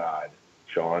to God,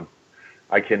 Sean,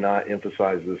 I cannot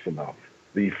emphasize this enough.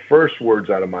 The first words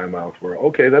out of my mouth were,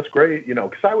 "Okay, that's great,"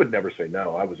 because I would never say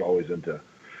no. I was always into,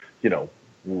 I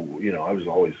was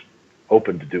always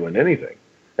open to doing anything,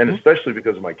 and especially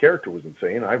because my character was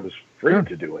insane, I was free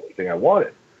to do anything I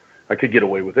wanted. I could get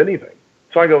away with anything.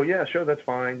 So I go, "Yeah, sure, that's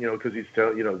fine," because he's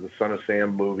the Son of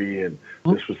Sam movie, and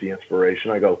this was the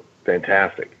inspiration. I go,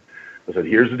 "Fantastic." I said,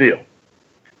 "Here's the deal.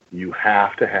 You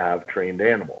have to have trained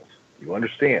animals. You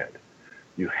understand?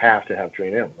 You have to have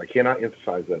trained animals. I cannot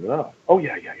emphasize that enough." "Oh,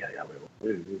 yeah.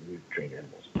 We train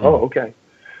animals." "Oh, okay."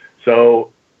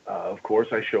 So, of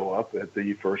course, I show up at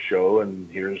the first show,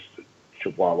 and here's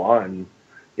Chihuahua, and,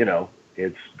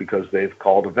 it's because they've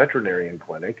called a veterinarian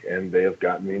clinic, and they have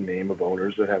gotten the name of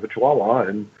owners that have a Chihuahua,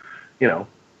 and,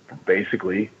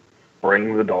 basically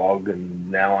bring the dog,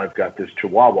 and now I've got this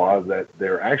Chihuahua that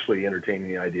they're actually entertaining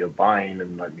the idea of buying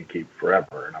and letting me keep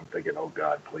forever. And I'm thinking, oh,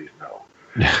 God, please no.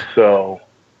 So,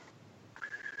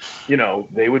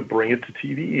 they would bring it to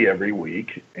TV every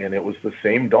week, and it was the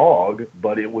same dog,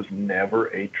 but it was never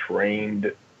a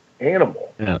trained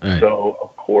animal. Yeah, right. So,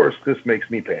 of course, this makes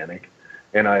me panic.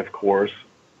 And I, of course,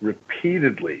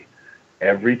 repeatedly,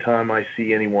 every time I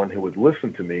see anyone who would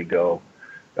listen to me go,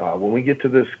 when we get to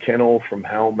this kennel from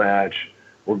Hell Match,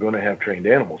 we're going to have trained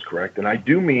animals, correct? And I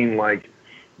do mean, like,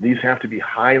 these have to be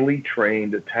highly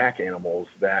trained attack animals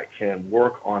that can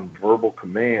work on verbal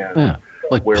command. Yeah,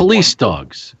 like police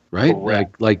dogs, right?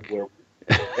 Correct.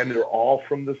 And they're all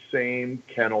from the same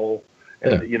kennel.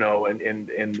 And,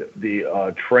 and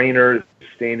the trainer is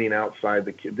standing outside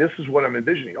the kid. This is what I'm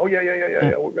envisioning. Oh, yeah.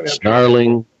 We're going to have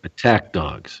snarling attack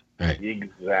dogs. Right.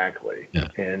 Exactly. Yeah.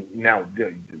 And now,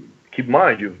 keep in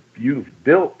mind, you've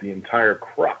built the entire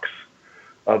crux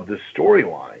of the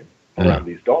storyline around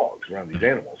these dogs, around these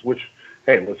animals, which,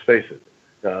 hey, let's face it,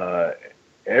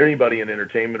 anybody in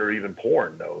entertainment or even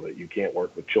porn know that you can't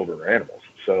work with children or animals.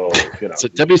 So, So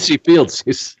W.C. Fields.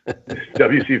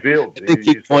 W.C. Fields. I think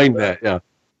he coined that, yeah.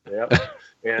 Yep.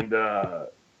 And,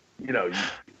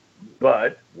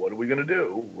 but what are we going to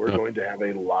do? We're going to have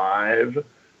a live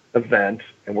event,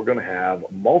 and we're going to have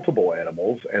multiple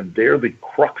animals, and they're the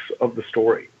crux of the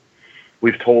story.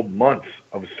 We've told months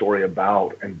of a story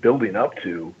about and building up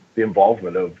to the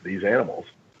involvement of these animals.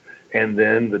 And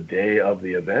then the day of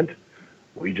the event,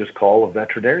 we just call a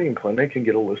veterinarian clinic and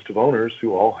get a list of owners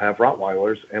who all have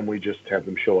Rottweilers, and we just have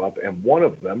them show up. And one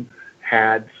of them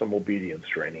had some obedience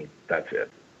training. That's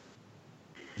it.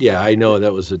 Yeah, I know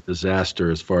that was a disaster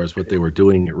as far as what they were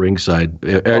doing at ringside.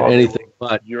 Anything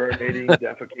but urinating,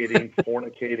 defecating,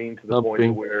 fornicating to the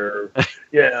point where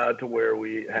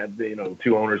we had,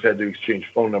 two owners had to exchange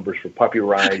phone numbers for puppy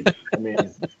rides. I mean,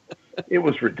 it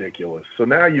was ridiculous. So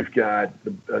now you've got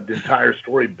the entire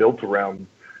story built around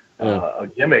a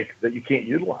gimmick that you can't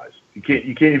utilize. You can't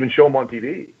even show them on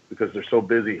TV because they're so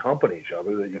busy humping each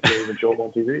other that you can't even show them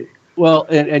on TV. Well,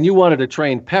 and you wanted to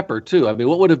train Pepper too. I mean,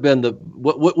 what would have been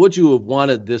what would you have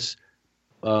wanted this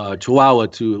Chihuahua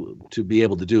to be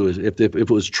able to do is if it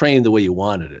was trained the way you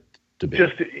wanted it to be?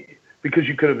 Just because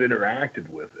you could have interacted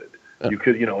with it. You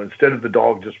could, instead of the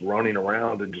dog just running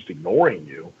around and just ignoring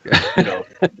you,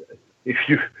 if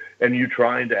you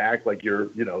trying to act like you're,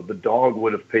 the dog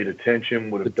would have paid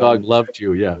attention, would have the dog loved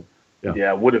you,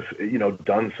 would have,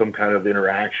 done some kind of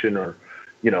interaction or,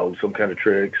 some kind of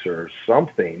tricks or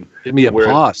something. Give me a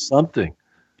paw, something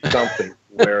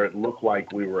where it looked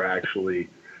like we were actually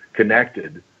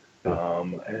connected,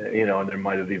 and there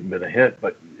might have even been a hint,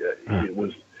 but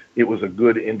it was a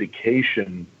good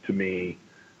indication to me.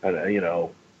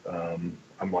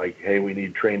 I'm like, hey, we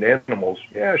need trained animals.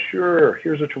 Yeah, sure.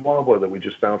 Here's a Chihuahua that we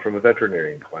just found from a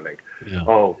veterinarian clinic.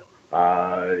 Yeah.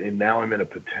 And now I'm in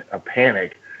a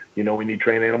panic. We need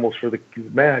trained animals for the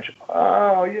match.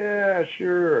 Oh, yeah,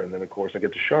 sure. And then, of course, I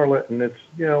get to Charlotte, and it's,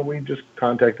 we just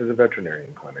contacted the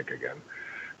veterinarian clinic again.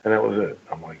 And that was it.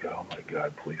 I'm like, oh my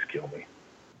God, please kill me.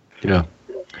 Yeah.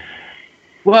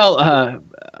 Well,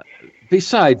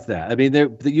 besides that, I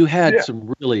mean, you had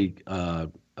some really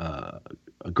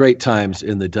great times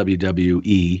in the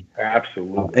WWE.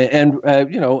 Absolutely.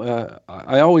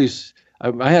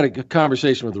 I had a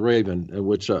conversation with Raven, in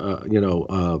which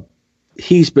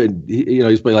he's been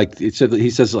like, he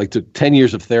says like took 10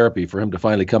 years of therapy for him to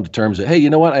finally come to terms that, hey, you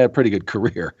know what, I had a pretty good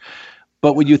career.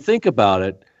 But when you think about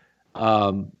it,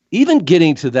 even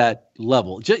getting to that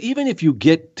level, even if you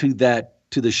get to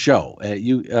the show,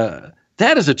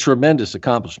 that is a tremendous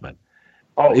accomplishment.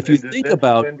 Oh, if you think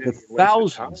about the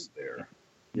thousands there.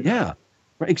 Yeah,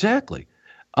 right, exactly.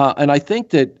 And I think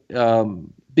that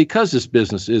because this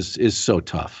business is so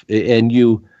tough, and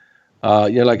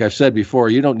like I've said before,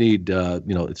 you don't need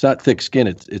it's not thick skin.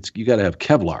 It's you got to have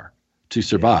Kevlar to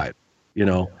survive.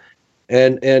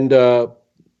 And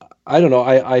I don't know.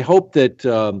 I hope that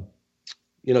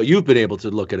you've been able to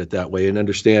look at it that way and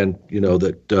understand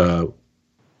that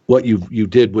what you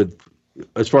did with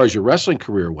as far as your wrestling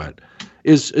career went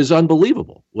is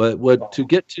unbelievable. What to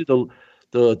get to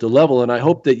the level, and I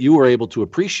hope that you were able to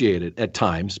appreciate it at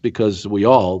times, because we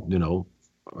all,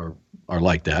 are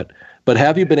like that. But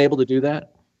have you been able to do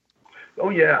that? Oh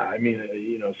yeah, I mean,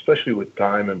 especially with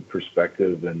time and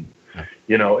perspective, and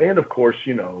and of course,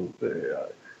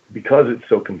 because it's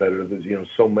so competitive, as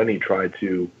so many try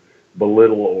to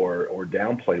belittle or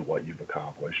downplay what you've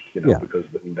accomplished, because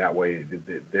in that way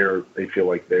they feel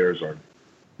like theirs are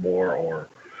more or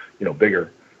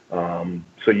bigger.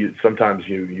 So sometimes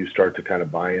you start to kind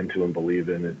of buy into and believe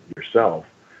in it yourself.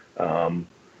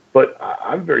 But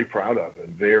I'm very proud of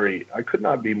it. I could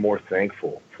not be more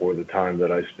thankful for the time that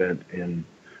I spent in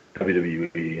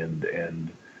WWE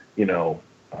and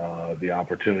the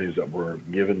opportunities that were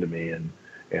given to me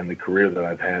and the career that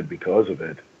I've had because of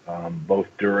it, both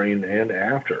during and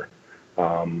after.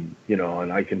 And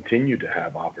I continue to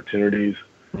have opportunities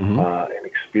and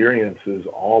experiences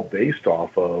all based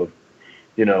off of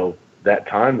that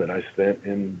time that I spent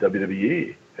in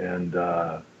WWE. And,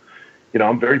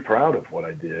 I'm very proud of what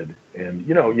I did. And,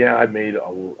 I made a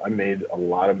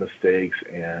lot of mistakes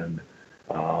and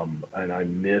I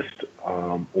missed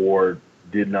or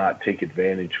did not take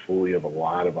advantage fully of a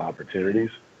lot of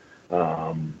opportunities.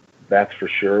 That's for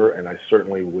sure. And I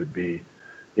certainly would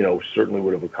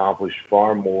have accomplished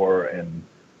far more and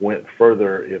went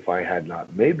further if I had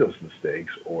not made those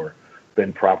mistakes or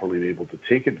been properly able to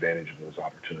take advantage of those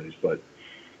opportunities. But,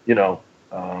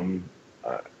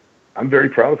 I'm very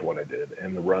proud of what I did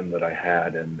and the run that I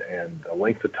had and the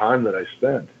length of time that I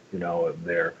spent,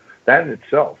 there. That in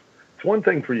itself, it's one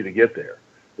thing for you to get there.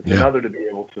 It's another to be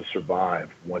able to survive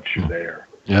once you're there.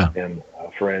 Yeah. And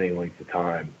for any length of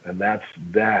time. And that's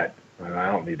that. And I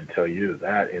don't need to tell you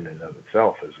that in and of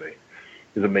itself is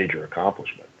a major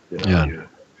accomplishment.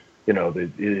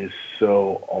 It is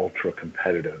so ultra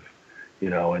competitive,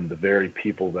 and the very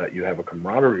people that you have a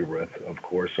camaraderie with, of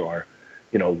course, are,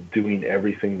 doing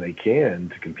everything they can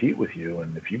to compete with you.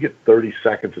 And if you get 30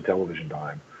 seconds of television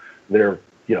time, they're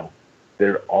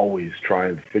always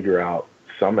trying to figure out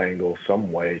some angle,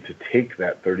 some way to take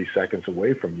that 30 seconds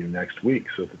away from you next week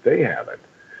so that they have it.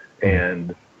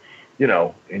 And,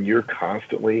 and you're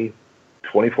constantly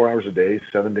 24 hours a day,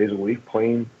 7 days a week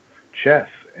playing chess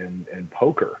and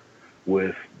poker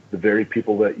with the very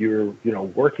people that you're,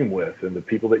 working with and the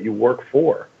people that you work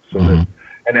for. So that,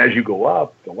 and as you go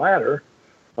up the ladder,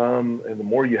 and the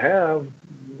more you have,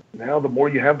 now the more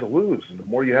you have to lose, and the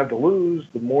more you have to lose,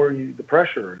 the more the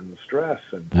pressure and the stress,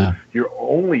 and you're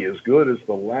only as good as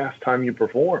the last time you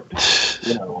performed.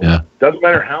 Doesn't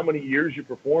matter how many years you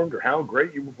performed or how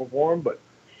great you performed, but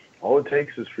all it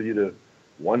takes is for you to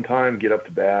one time get up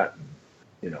to bat,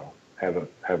 and, have a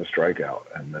strikeout,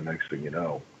 and the next thing you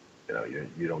don't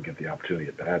get the opportunity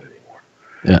at bat anymore.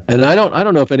 Yeah, and I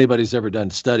don't know if anybody's ever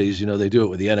done studies. They do it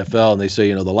with the NFL, and they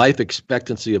say the life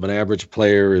expectancy of an average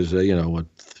player is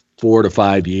 4 to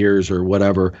 5 years or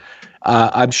whatever.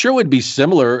 I'm sure it would be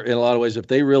similar in a lot of ways if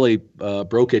they really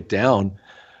broke it down.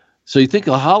 So you think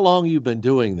of how long you've been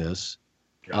doing this,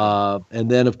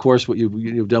 and then of course what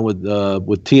you've done with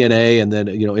TNA, and then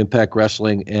Impact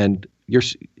Wrestling, and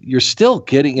you're still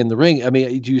getting in the ring. I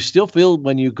mean, do you still feel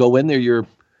when you go in there you're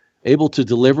able to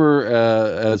deliver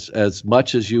as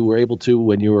much as you were able to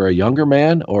when you were a younger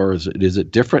man, or is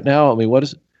it different now? I mean, what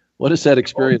is that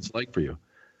experience like for you?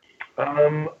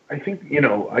 I think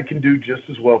I can do just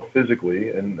as well physically,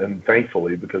 and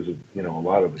thankfully, because of a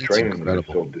lot of the training that I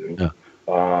still do. Yeah.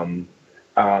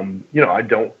 I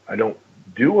don't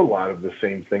do a lot of the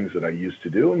same things that I used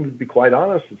to do, and to be quite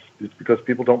honest, it's because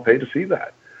people don't pay to see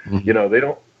that. They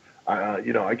don't.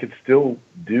 I could still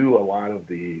do a lot of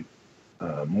the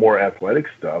more athletic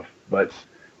stuff, but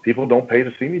people don't pay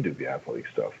to see me do the athletic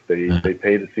stuff. They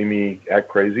pay to see me act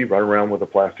crazy, run around with a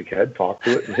plastic head, talk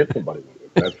to it, and hit somebody with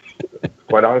it. That's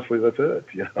quite honestly, that's it.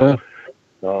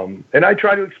 And I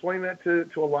try to explain that to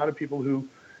a lot of people who,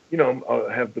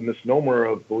 have the misnomer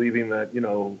of believing that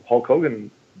Hulk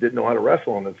Hogan didn't know how to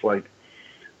wrestle, and it's like,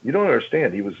 you don't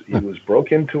understand. He was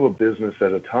broke into a business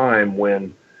at a time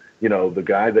when, the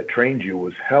guy that trained you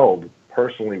was held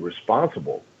personally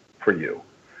responsible for you,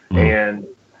 and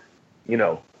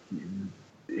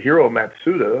Hiro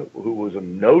Matsuda, who was a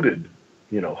noted,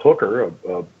 hooker,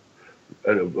 a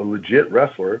legit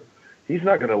wrestler, he's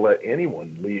not going to let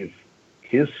anyone leave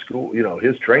his school,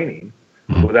 his training,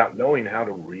 without knowing how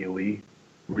to really,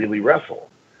 really wrestle.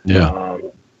 Yeah.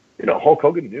 Hulk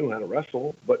Hogan knew how to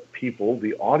wrestle, but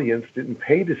the audience didn't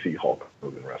pay to see Hulk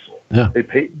Hogan wrestle. Yeah. They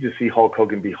paid to see Hulk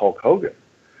Hogan be Hulk Hogan.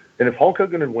 And if Hulk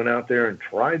Hogan had went out there and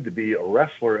tried to be a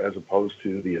wrestler as opposed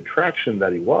to the attraction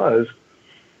that he was,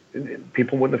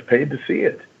 people wouldn't have paid to see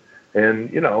it. And,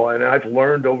 and I've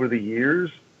learned over the years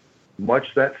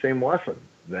much that same lesson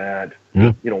that,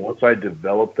 once I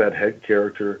developed that head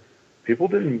character, people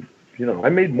didn't, I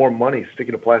made more money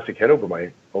sticking a plastic head over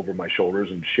my shoulders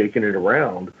and shaking it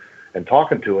around and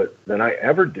talking to it than I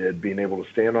ever did being able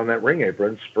to stand on that ring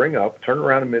apron, spring up, turn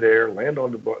around in midair, land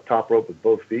on the top rope with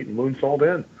both feet, and moonsault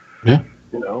in. Yeah.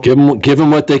 Give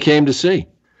them what they came to see.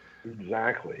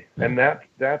 Exactly. And that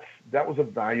was a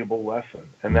valuable lesson.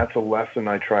 And that's a lesson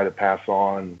I try to pass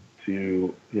on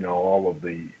to, all of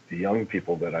the young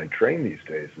people that I train these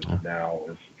days now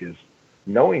is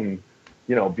knowing,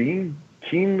 being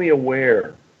keenly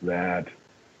aware that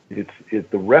the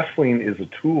wrestling is a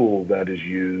tool that is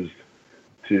used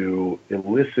to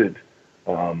elicit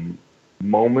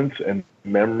moments and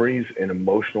memories and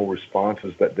emotional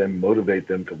responses that then motivate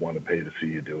them to want to pay to see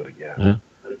you do it again.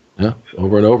 Yeah,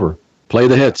 over and over. Play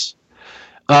the hits.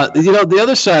 The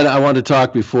other side I want to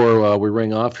talk before we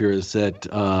ring off here is that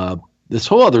this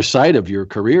whole other side of your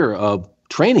career of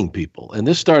training people, and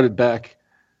this started back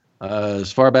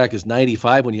as far back as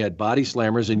 95 when you had Body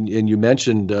Slammers, and you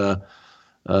mentioned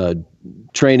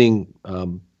training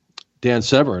Dan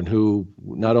Severn, who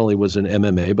not only was an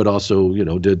MMA but also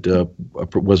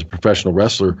was a professional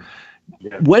wrestler.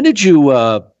 Yeah. When did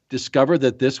you discover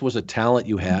that this was a talent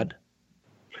you had?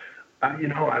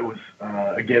 I was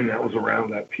again, that was around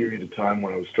that period of time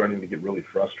when I was starting to get really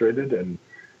frustrated, and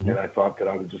I thought that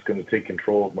I was just going to take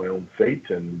control of my own fate,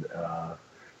 and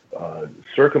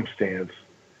circumstance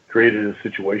created a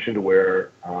situation to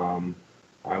where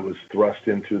I was thrust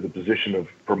into the position of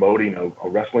promoting a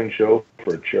wrestling show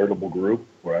for a charitable group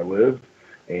where I lived.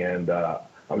 And I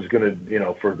was going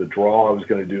to, for the draw, I was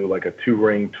going to do like a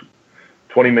 2-ring,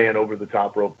 20-man over the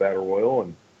top rope battle royal.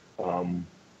 And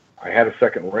I had a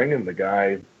second ring, and the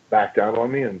guy backed out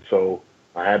on me. And so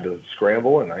I had to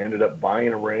scramble, and I ended up buying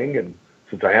a ring. And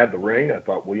since I had the ring, I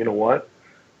thought, well, you know what?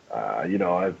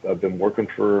 I've been working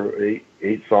for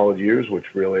eight solid years,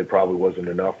 which really probably wasn't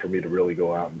enough for me to really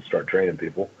go out and start training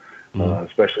people,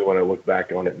 especially when I look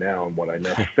back on it now and what I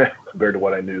know now compared to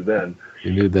what I knew then.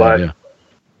 You knew that,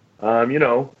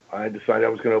 but, I decided I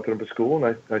was going to open up a school,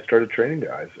 and I started training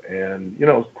guys. And,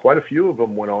 quite a few of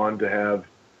them went on to have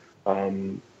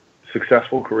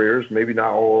successful careers. Maybe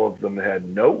not all of them had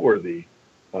noteworthy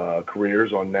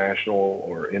careers on national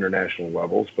or international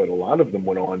levels, but a lot of them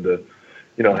went on to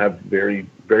have very,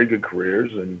 very good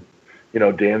careers. And,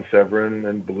 Dan Severn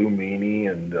and Blue Meanie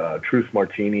and Truth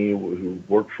Martini, who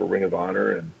worked for Ring of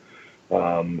Honor,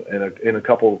 and a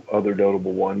couple other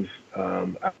notable ones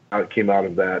came out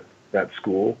of that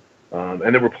school.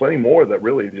 And there were plenty more that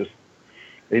really just,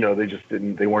 they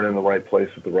weren't in the right place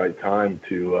at the right time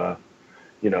to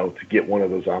get one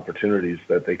of those opportunities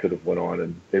that they could have went on,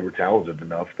 and they were talented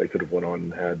enough. They could have went on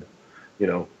and had,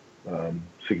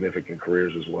 significant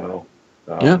careers as well.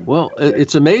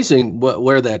 It's amazing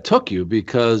where that took you,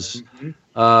 because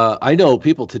I know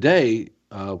people today,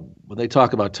 when they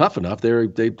talk about Tough Enough,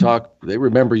 they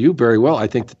remember you very well. I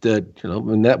think that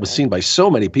and that was seen by so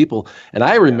many people. And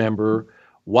I remember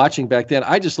watching back then.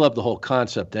 I just loved the whole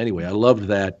concept anyway. I loved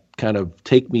that kind of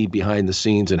take me behind the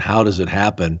scenes and how does it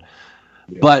happen.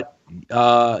 Yeah. But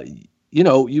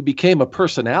you became a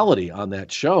personality on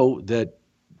that show that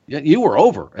you were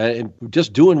over and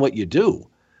just doing what you do.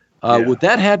 Was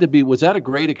that a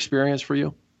great experience for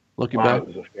you, looking back? It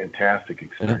was a fantastic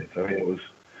experience. I mean,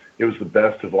 it was the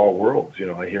best of all worlds. I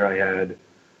had,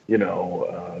 I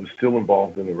was still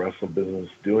involved in the wrestling business,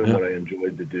 doing what I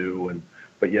enjoyed to do,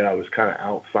 but I was kind of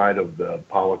outside of the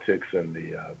politics and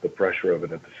the pressure of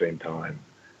it at the same time.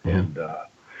 And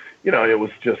it was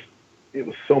just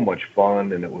so much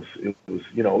fun, and it was it was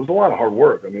a lot of hard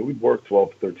work. I mean, we'd work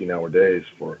 12 to 13-hour days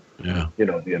for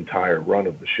the entire run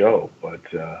of the show, but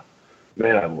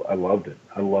man, I loved it.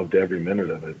 I loved every minute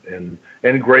of it, and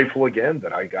grateful again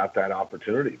that I got that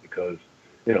opportunity because,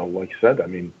 like you said, I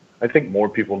mean, I think more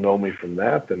people know me from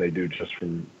that than they do just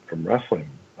from wrestling.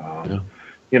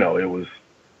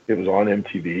 It was on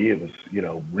MTV. It was,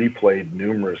 replayed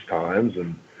numerous times,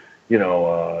 and, it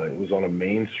was on a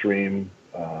mainstream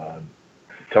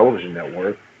television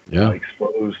network,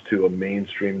 exposed to a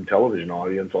mainstream television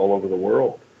audience all over the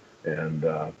world. And,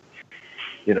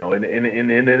 and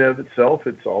in and of itself,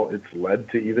 it's led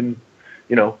to even,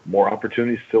 more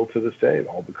opportunities still to this day,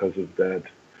 all because of that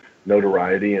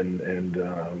notoriety and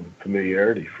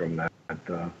familiarity from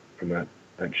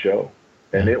that show.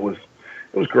 And it was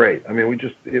great. I mean,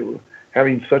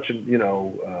 having such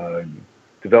a,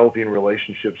 developing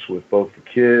relationships with both the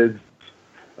kids,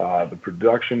 the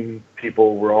production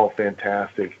people were all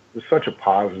fantastic. It was such a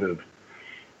positive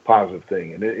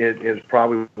thing. And it is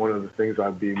probably one of the things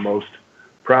I'd be most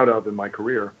proud of in my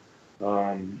career,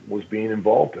 was being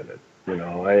involved in it.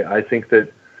 I think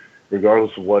that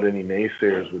regardless of what any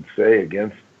naysayers would say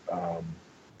against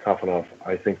Tough Enough,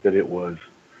 I think that it was,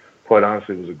 quite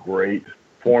honestly, it was a great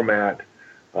format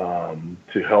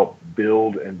to help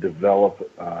build and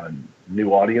develop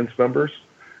new audience members,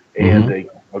 and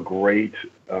a great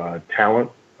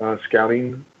talent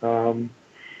scouting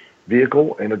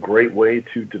vehicle, and a great way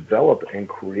to develop and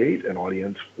create an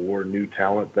audience for new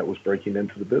talent that was breaking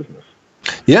into the business.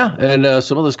 Yeah, and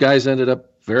some of those guys ended up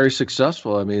very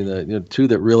successful. I mean, two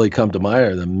that really come to mind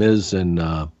are the Miz and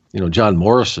John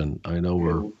Morrison. I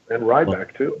know and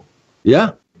Ryback too.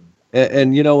 Yeah,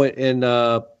 and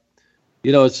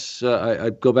it's I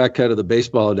go back kind of the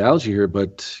baseball analogy here,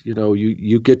 but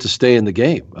you get to stay in the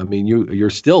game. I mean, you're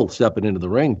still stepping into the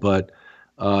ring, but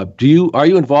are you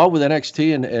involved with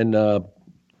NXT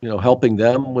and helping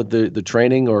them with the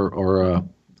training or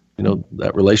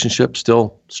that relationship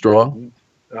still strong?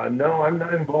 No, I'm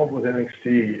not involved with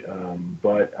NXT,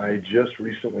 but I just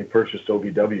recently purchased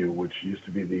OVW, which used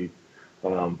to be the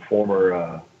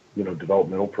former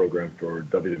developmental program for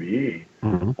WWE,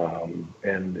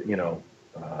 and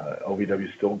OVW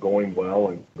is still going well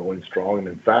and going strong. And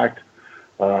in fact,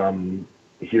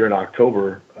 here in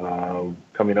October,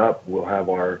 coming up, we'll have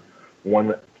our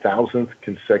 1,000th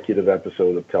consecutive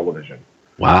episode of television.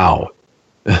 Wow.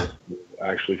 We'll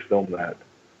actually film that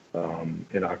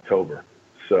in October.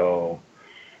 So,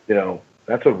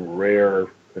 that's a rare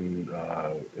and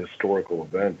historical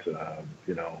event,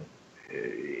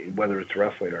 whether it's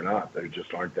wrestling or not. There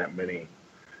just aren't that many,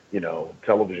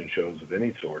 television shows of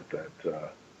any sort that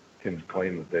can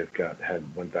claim that they've had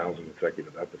 1,000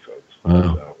 consecutive episodes.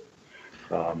 Wow.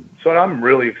 So I'm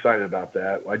really excited about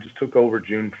that. I just took over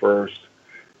June 1st,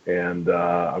 and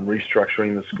I'm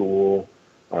restructuring the school.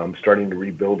 I'm starting to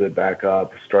rebuild it back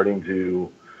up, starting to,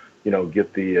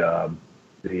 get the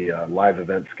live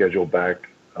event schedule back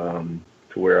to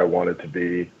where I want it to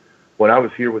be. When I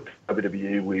was here with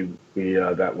WWE, we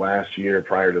that last year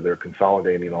prior to their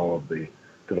consolidating all of the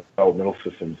developmental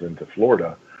systems into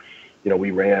Florida,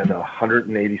 we ran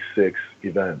 186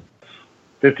 events.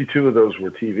 52 of those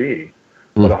were TV,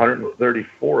 but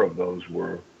 134 of those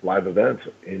were live events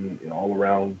in all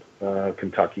around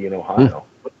Kentucky and Ohio.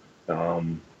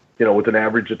 With an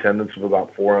average attendance of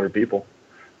about 400 people.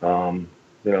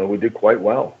 We did quite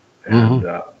well. And,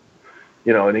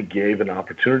 and it gave an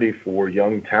opportunity for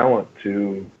young talent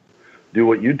to do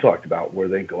what you talked about, where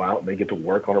they go out and they get to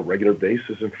work on a regular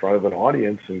basis in front of an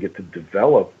audience and get to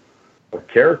develop a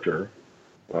character,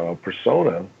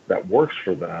 persona that works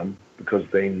for them because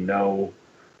they know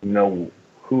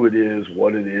who it is,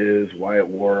 what it is, why it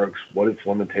works, what its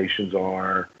limitations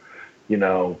are, and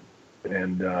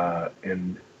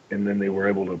then they were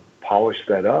able to polish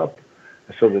that up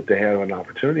so that they have an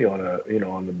opportunity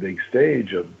on the big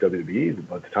stage of WWE.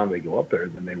 By the time they go up there,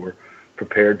 then they were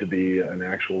prepared to be an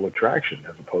actual attraction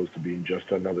as opposed to being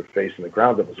just another face in the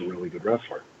crowd that was a really good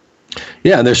wrestler.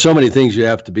 Yeah, and there's so many things you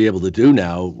have to be able to do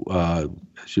now.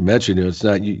 As you mentioned, it's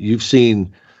not you've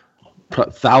seen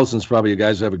thousands probably of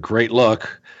guys who have a great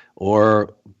look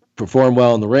or perform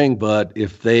well in the ring, but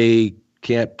if they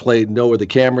can't know where the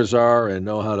cameras are and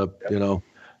know how to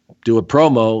do a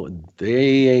promo,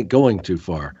 they ain't going too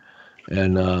far.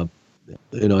 And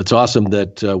it's awesome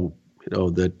that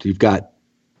that you've got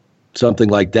something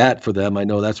like that for them. I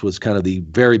know that's what's kind of the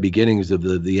very beginnings of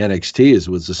the NXT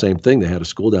was the same thing. They had a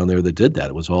school down there that did that.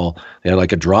 It was they had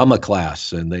like a drama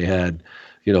class, and they had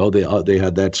they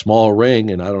had that small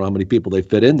ring, and I don't know how many people they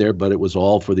fit in there, but it was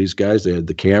all for these guys. They had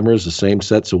the cameras, the same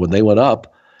set. So when they went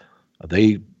up,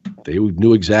 they they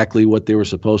knew exactly what they were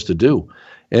supposed to do.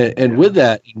 And with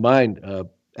that in mind,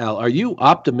 Al, are you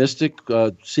optimistic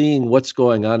seeing what's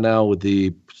going on now with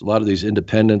a lot of these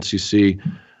independents? You see,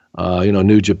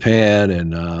 New Japan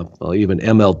and even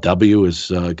MLW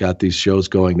has got these shows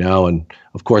going now, and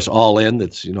of course All In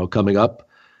that's coming up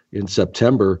in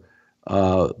September.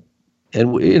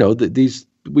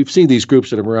 We've seen these groups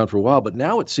that have been around for a while, but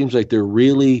now it seems like they're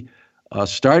really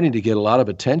starting to get a lot of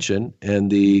attention, and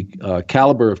the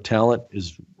caliber of talent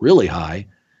is really high.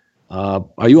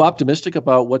 Are you optimistic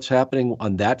about what's happening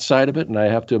on that side of it? And I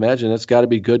have to imagine that's got to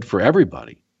be good for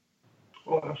everybody.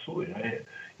 Well, absolutely.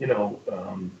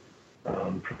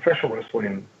 Professional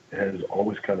wrestling has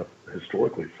always kind of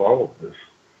historically followed this,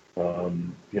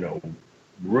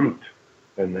 route,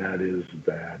 and that is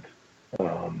that,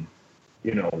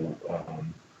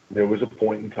 there was a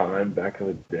point in time back in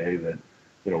the day that,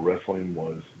 wrestling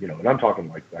was, and I'm talking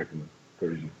like back in the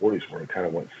 30s and 40s where it kind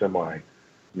of went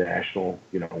semi-national,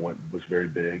 was very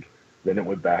big. Then it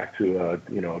went back to a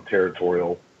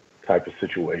territorial type of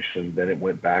situation. Then it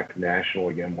went back national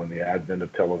again when the advent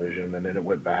of television, and then it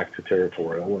went back to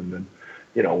territorial, and then,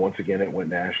 once again it went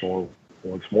national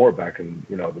once more back in,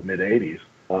 the mid 80s.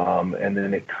 And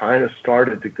then it kind of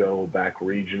started to go back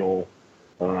regional,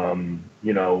 in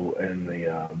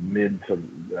the mid to,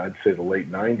 I'd say, the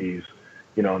late 90s,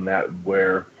 and that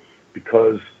where,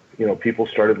 because, people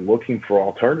started looking for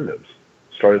alternatives,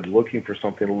 started looking for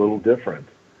something a little different.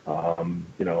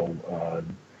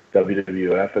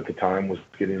 WWF at the time was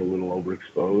getting a little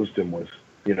overexposed and was,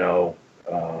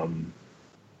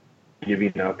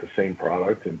 giving out the same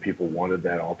product, and people wanted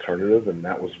that alternative, and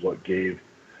that was what gave,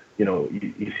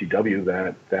 ECW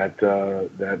that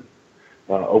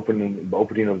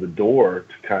opening of the door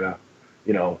to kind of,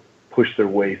 push their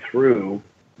way through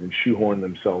and shoehorn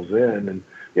themselves in. And,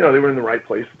 they were in the right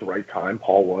place at the right time.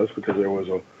 Paul was, because there was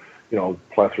a,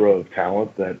 plethora of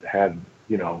talent that had,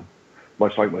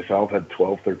 much like myself, had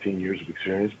 12, 13 years of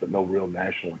experience, but no real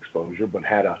national exposure, but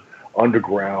had a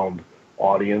underground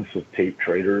audience of tape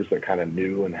traders that kind of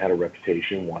knew and had a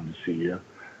reputation, wanted to see you.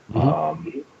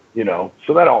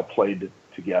 So that all played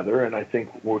together, and I think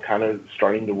we're kind of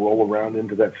starting to roll around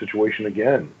into that situation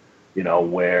again,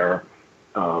 where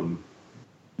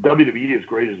WWE, as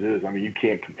great as it is, I mean, you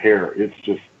can't compare. It's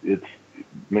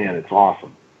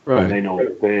awesome. Right. And they know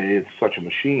it's such a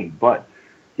machine. But,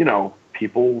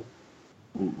 people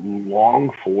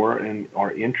long for and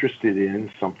are interested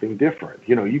in something different.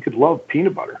 You could love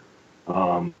peanut butter,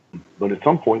 but at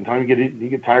some point in time you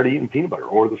get tired of eating peanut butter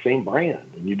or the same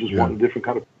brand, and you just want a different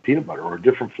kind of peanut butter or a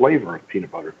different flavor of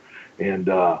peanut butter. And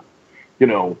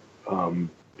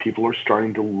people are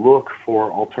starting to look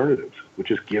for alternatives, which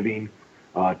is giving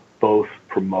both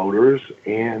promoters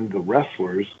and the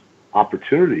wrestlers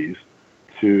opportunities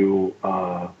to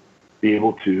be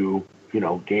able to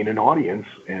gain an audience,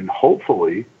 and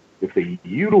hopefully, if they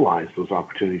utilize those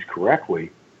opportunities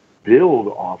correctly, build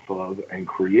off of and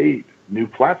create new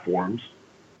platforms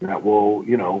that will,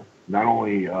 not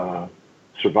only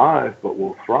survive, but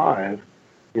will thrive,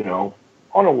 on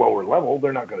a lower level.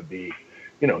 They're not going to be,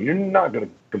 you're not going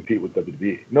to compete with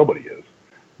WWE. Nobody is.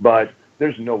 But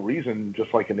there's no reason,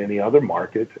 just like in any other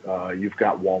market, you've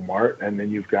got Walmart, and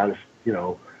then you've got,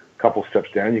 a couple steps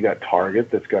down, you got Target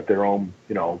that's got their own,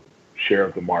 share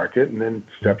of the market, and then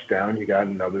steps down you got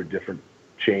another different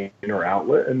chain or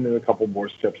outlet, and then a couple more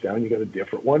steps down you got a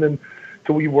different one, and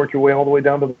so you work your way all the way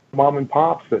down to the mom and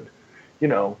pops that they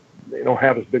don't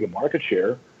have as big a market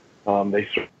share. They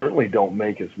certainly don't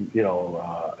make as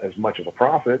much of a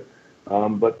profit,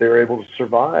 but they're able to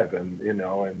survive and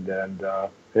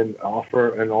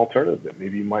offer an alternative that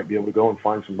maybe you might be able to go and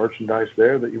find some merchandise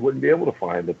there that you wouldn't be able to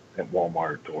find at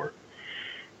Walmart or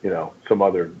some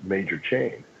other major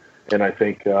chain. And I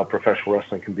think professional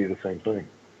wrestling can be the same thing.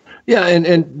 Yeah,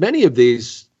 and many of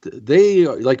these, they,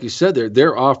 like you said,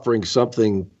 they're offering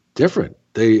something different.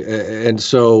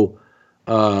 So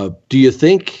do you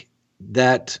think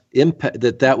that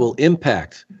will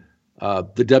impact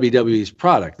the WWE's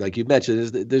product? Like you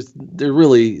mentioned, there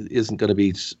really isn't going to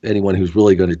be anyone who's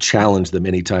really going to challenge them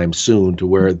anytime soon to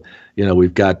where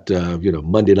we've got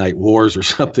Monday Night Wars or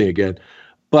something again.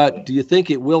 But do you think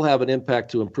it will have an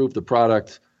impact to improve the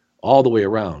product all the way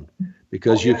around?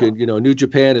 Because you can, New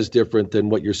Japan is different than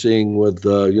what you're seeing with,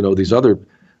 these other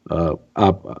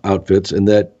outfits, and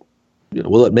that,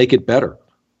 will it make it better?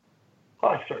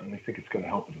 I certainly think it's going to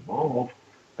help it evolve.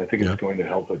 I think it's going to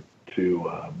help it to,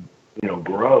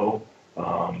 grow.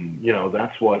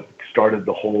 That's what started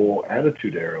the whole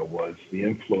Attitude Era, was the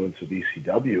influence of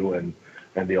ECW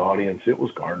and the audience it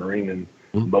was garnering and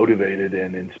motivated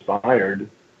and inspired,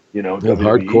 WWE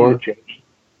hardcore. to change.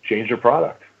 change their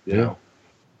product. You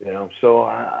know. So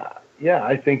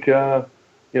I think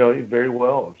very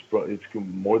well. It's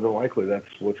more than likely that's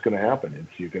what's going to happen.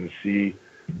 You're going to see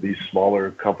these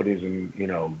smaller companies and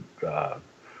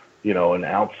and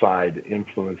outside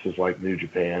influences like New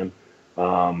Japan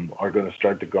are going to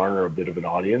start to garner a bit of an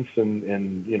audience,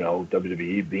 and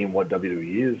WWE being what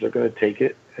WWE is, they're going to take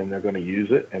it and they're going to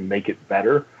use it and make it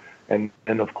better, and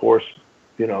of course,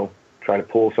 try to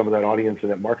pull some of that audience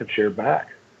and that market share back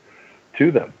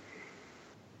to them.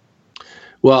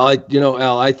 Well,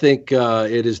 Al, I think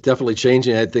it is definitely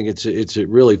changing. I think it's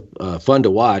really fun to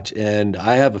watch, and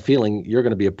I have a feeling you're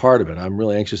going to be a part of it. I'm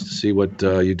really anxious to see what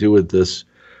you do with this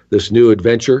new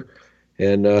adventure,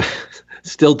 and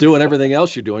still doing everything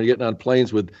else you're doing. You're getting on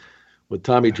planes with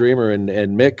Tommy Dreamer and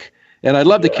Mick, and I'd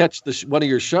love to catch one of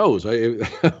your shows. I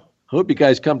hope you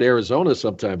guys come to Arizona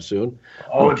sometime soon.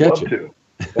 Oh, I'd love to.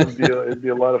 It'd be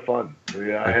a lot of fun.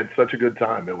 I had such a good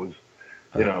time. It was.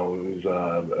 It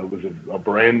was a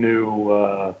brand new.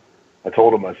 I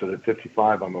told him, I said, at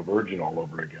 55, I'm a virgin all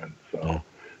over again. So,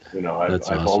 I've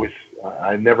awesome. always,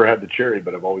 I never had the cherry,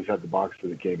 but I've always had the box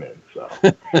that it came in. So,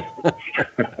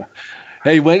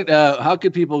 hey, how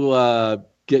could people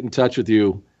get in touch with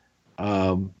you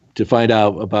to find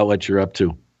out about what you're up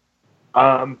to?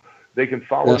 They can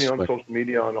follow me on social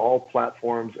media on all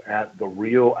platforms at The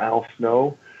Real Al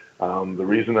Snow. The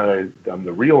reason that I'm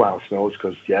The Real Al Snow is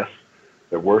because, yes,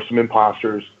 there were some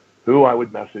imposters who I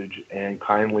would message and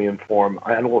kindly inform.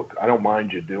 I don't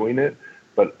mind you doing it,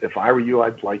 but if I were you,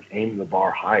 I'd aim the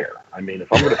bar higher. I mean, if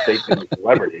I'm going to fake being a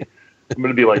celebrity, I'm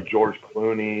going to be like George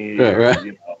Clooney, or,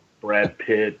 Brad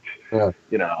Pitt. Yeah.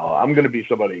 I'm going to be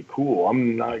somebody cool.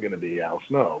 I'm not going to be Al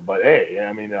Snow. But hey,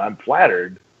 I mean, I'm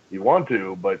flattered you want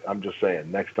to, but I'm just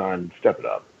saying, next time, step it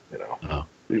up. Do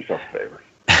yourself a favor.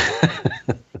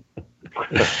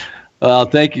 Well,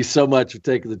 thank you so much for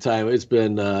taking the time. It's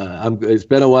been it's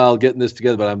been a while getting this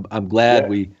together, but I'm glad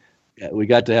we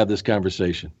got to have this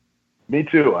conversation. Me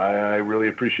too. I really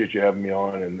appreciate you having me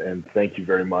on, and thank you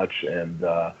very much. And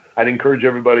I'd encourage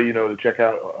everybody, to check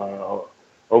out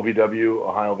OVW,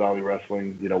 Ohio Valley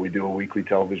Wrestling. We do a weekly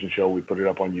television show. We put it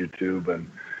up on YouTube, and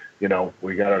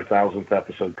we got our 1,000th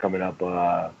episode coming up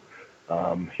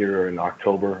here in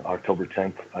October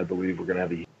 10th, I believe. We're going to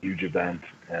have a huge event,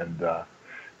 and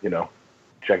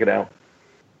check it out.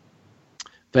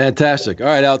 Fantastic. All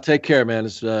right, Al, take care, man.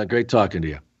 It's great talking to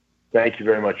you. Thank you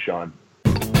very much, Sean.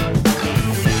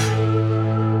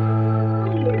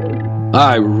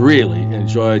 I really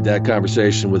enjoyed that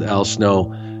conversation with Al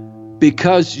Snow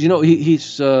because,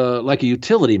 he's like a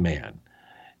utility man.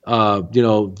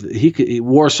 He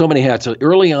wore so many hats.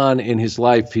 Early on in his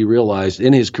life, he realized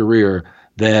in his career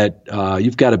that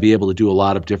you've got to be able to do a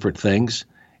lot of different things.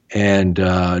 And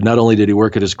not only did he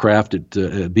work at his craft at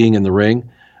being in the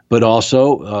ring, but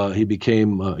also he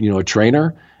became a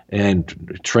trainer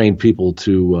and trained people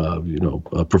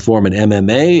to perform in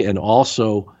MMA and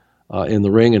also in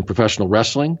the ring in professional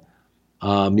wrestling.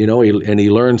 He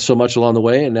learned so much along the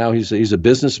way, and now he's a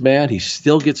businessman. He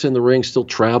still gets in the ring, still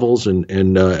travels,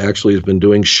 and actually has been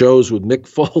doing shows with Mick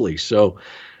Foley. So.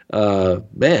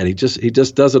 Man, he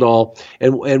just does it all.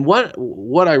 And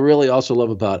what I really also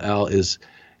love about Al is,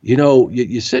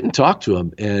 you sit and talk to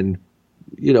him, and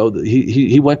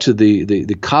he went to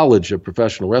the college of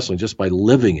professional wrestling just by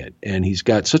living it, and he's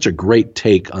got such a great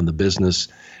take on the business,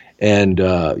 and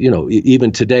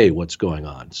even today what's going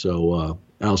on. So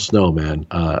Al Snow, man,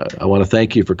 I want to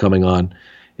thank you for coming on,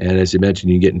 and as you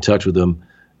mentioned, you can get in touch with him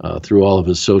through all of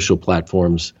his social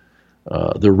platforms.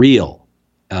 The Real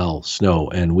Al Snow,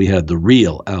 and we had The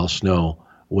Real Al Snow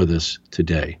with us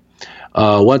today.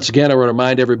 Once again, I want to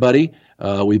remind everybody,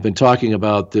 we've been talking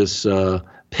about this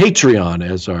Patreon,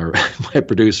 as my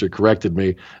producer corrected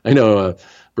me. I know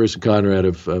Bruce and Conrad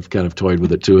have kind of toyed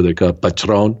with it too. They call it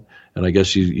Patron, and I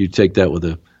guess you take that with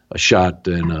a shot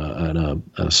and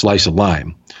a slice of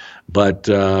lime. But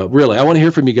really, I want to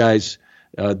hear from you guys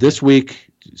this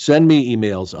week. Send me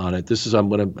emails on it. I'm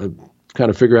going to kind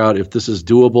of figure out if this is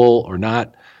doable or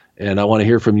not. And I want to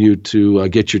hear from you to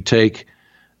get your take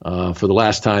for the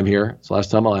last time here. It's the last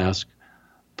time I'll ask.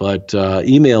 But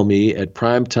email me at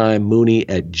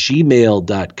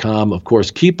primetimemooney@gmail.com. Of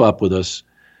course, keep up with us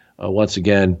once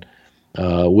again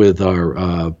with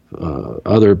our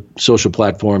other social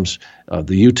platforms.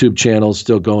 The YouTube channel is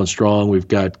still going strong.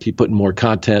 Keep putting more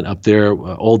content up there,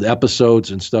 old episodes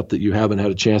and stuff that you haven't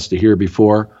had a chance to hear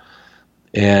before.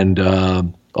 And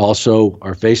also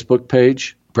our Facebook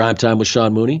page, Primetime with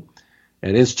Sean Mooney,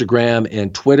 and Instagram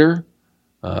and Twitter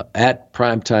at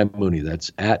Primetime Mooney. That's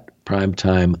at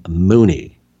Primetime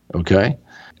Mooney. Okay?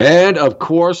 And, of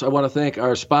course, I want to thank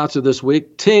our sponsor this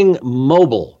week, Ting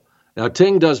Mobile. Now,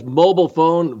 Ting does mobile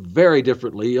phone very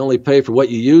differently. You only pay for what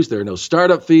you use. There are no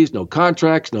startup fees, no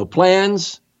contracts, no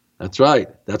plans. That's right.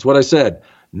 That's what I said.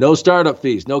 No startup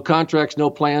fees, no contracts, no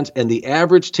plans. And the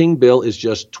average Ting bill is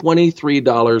just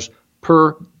 $23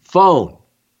 per phone.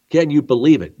 Can you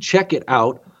believe it? Check it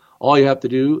out. All you have to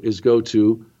do is go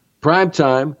to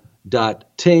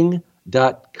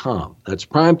primetime.ting.com. That's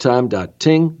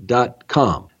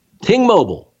primetime.ting.com. Ting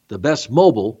Mobile, the best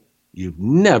mobile you've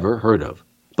never heard of,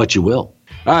 but you will.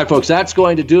 All right, folks, that's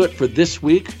going to do it for this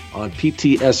week on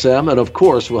PTSM. And, of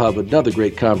course, we'll have another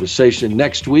great conversation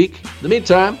next week. In the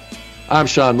meantime, I'm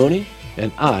Sean Mooney,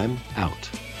 and I'm out.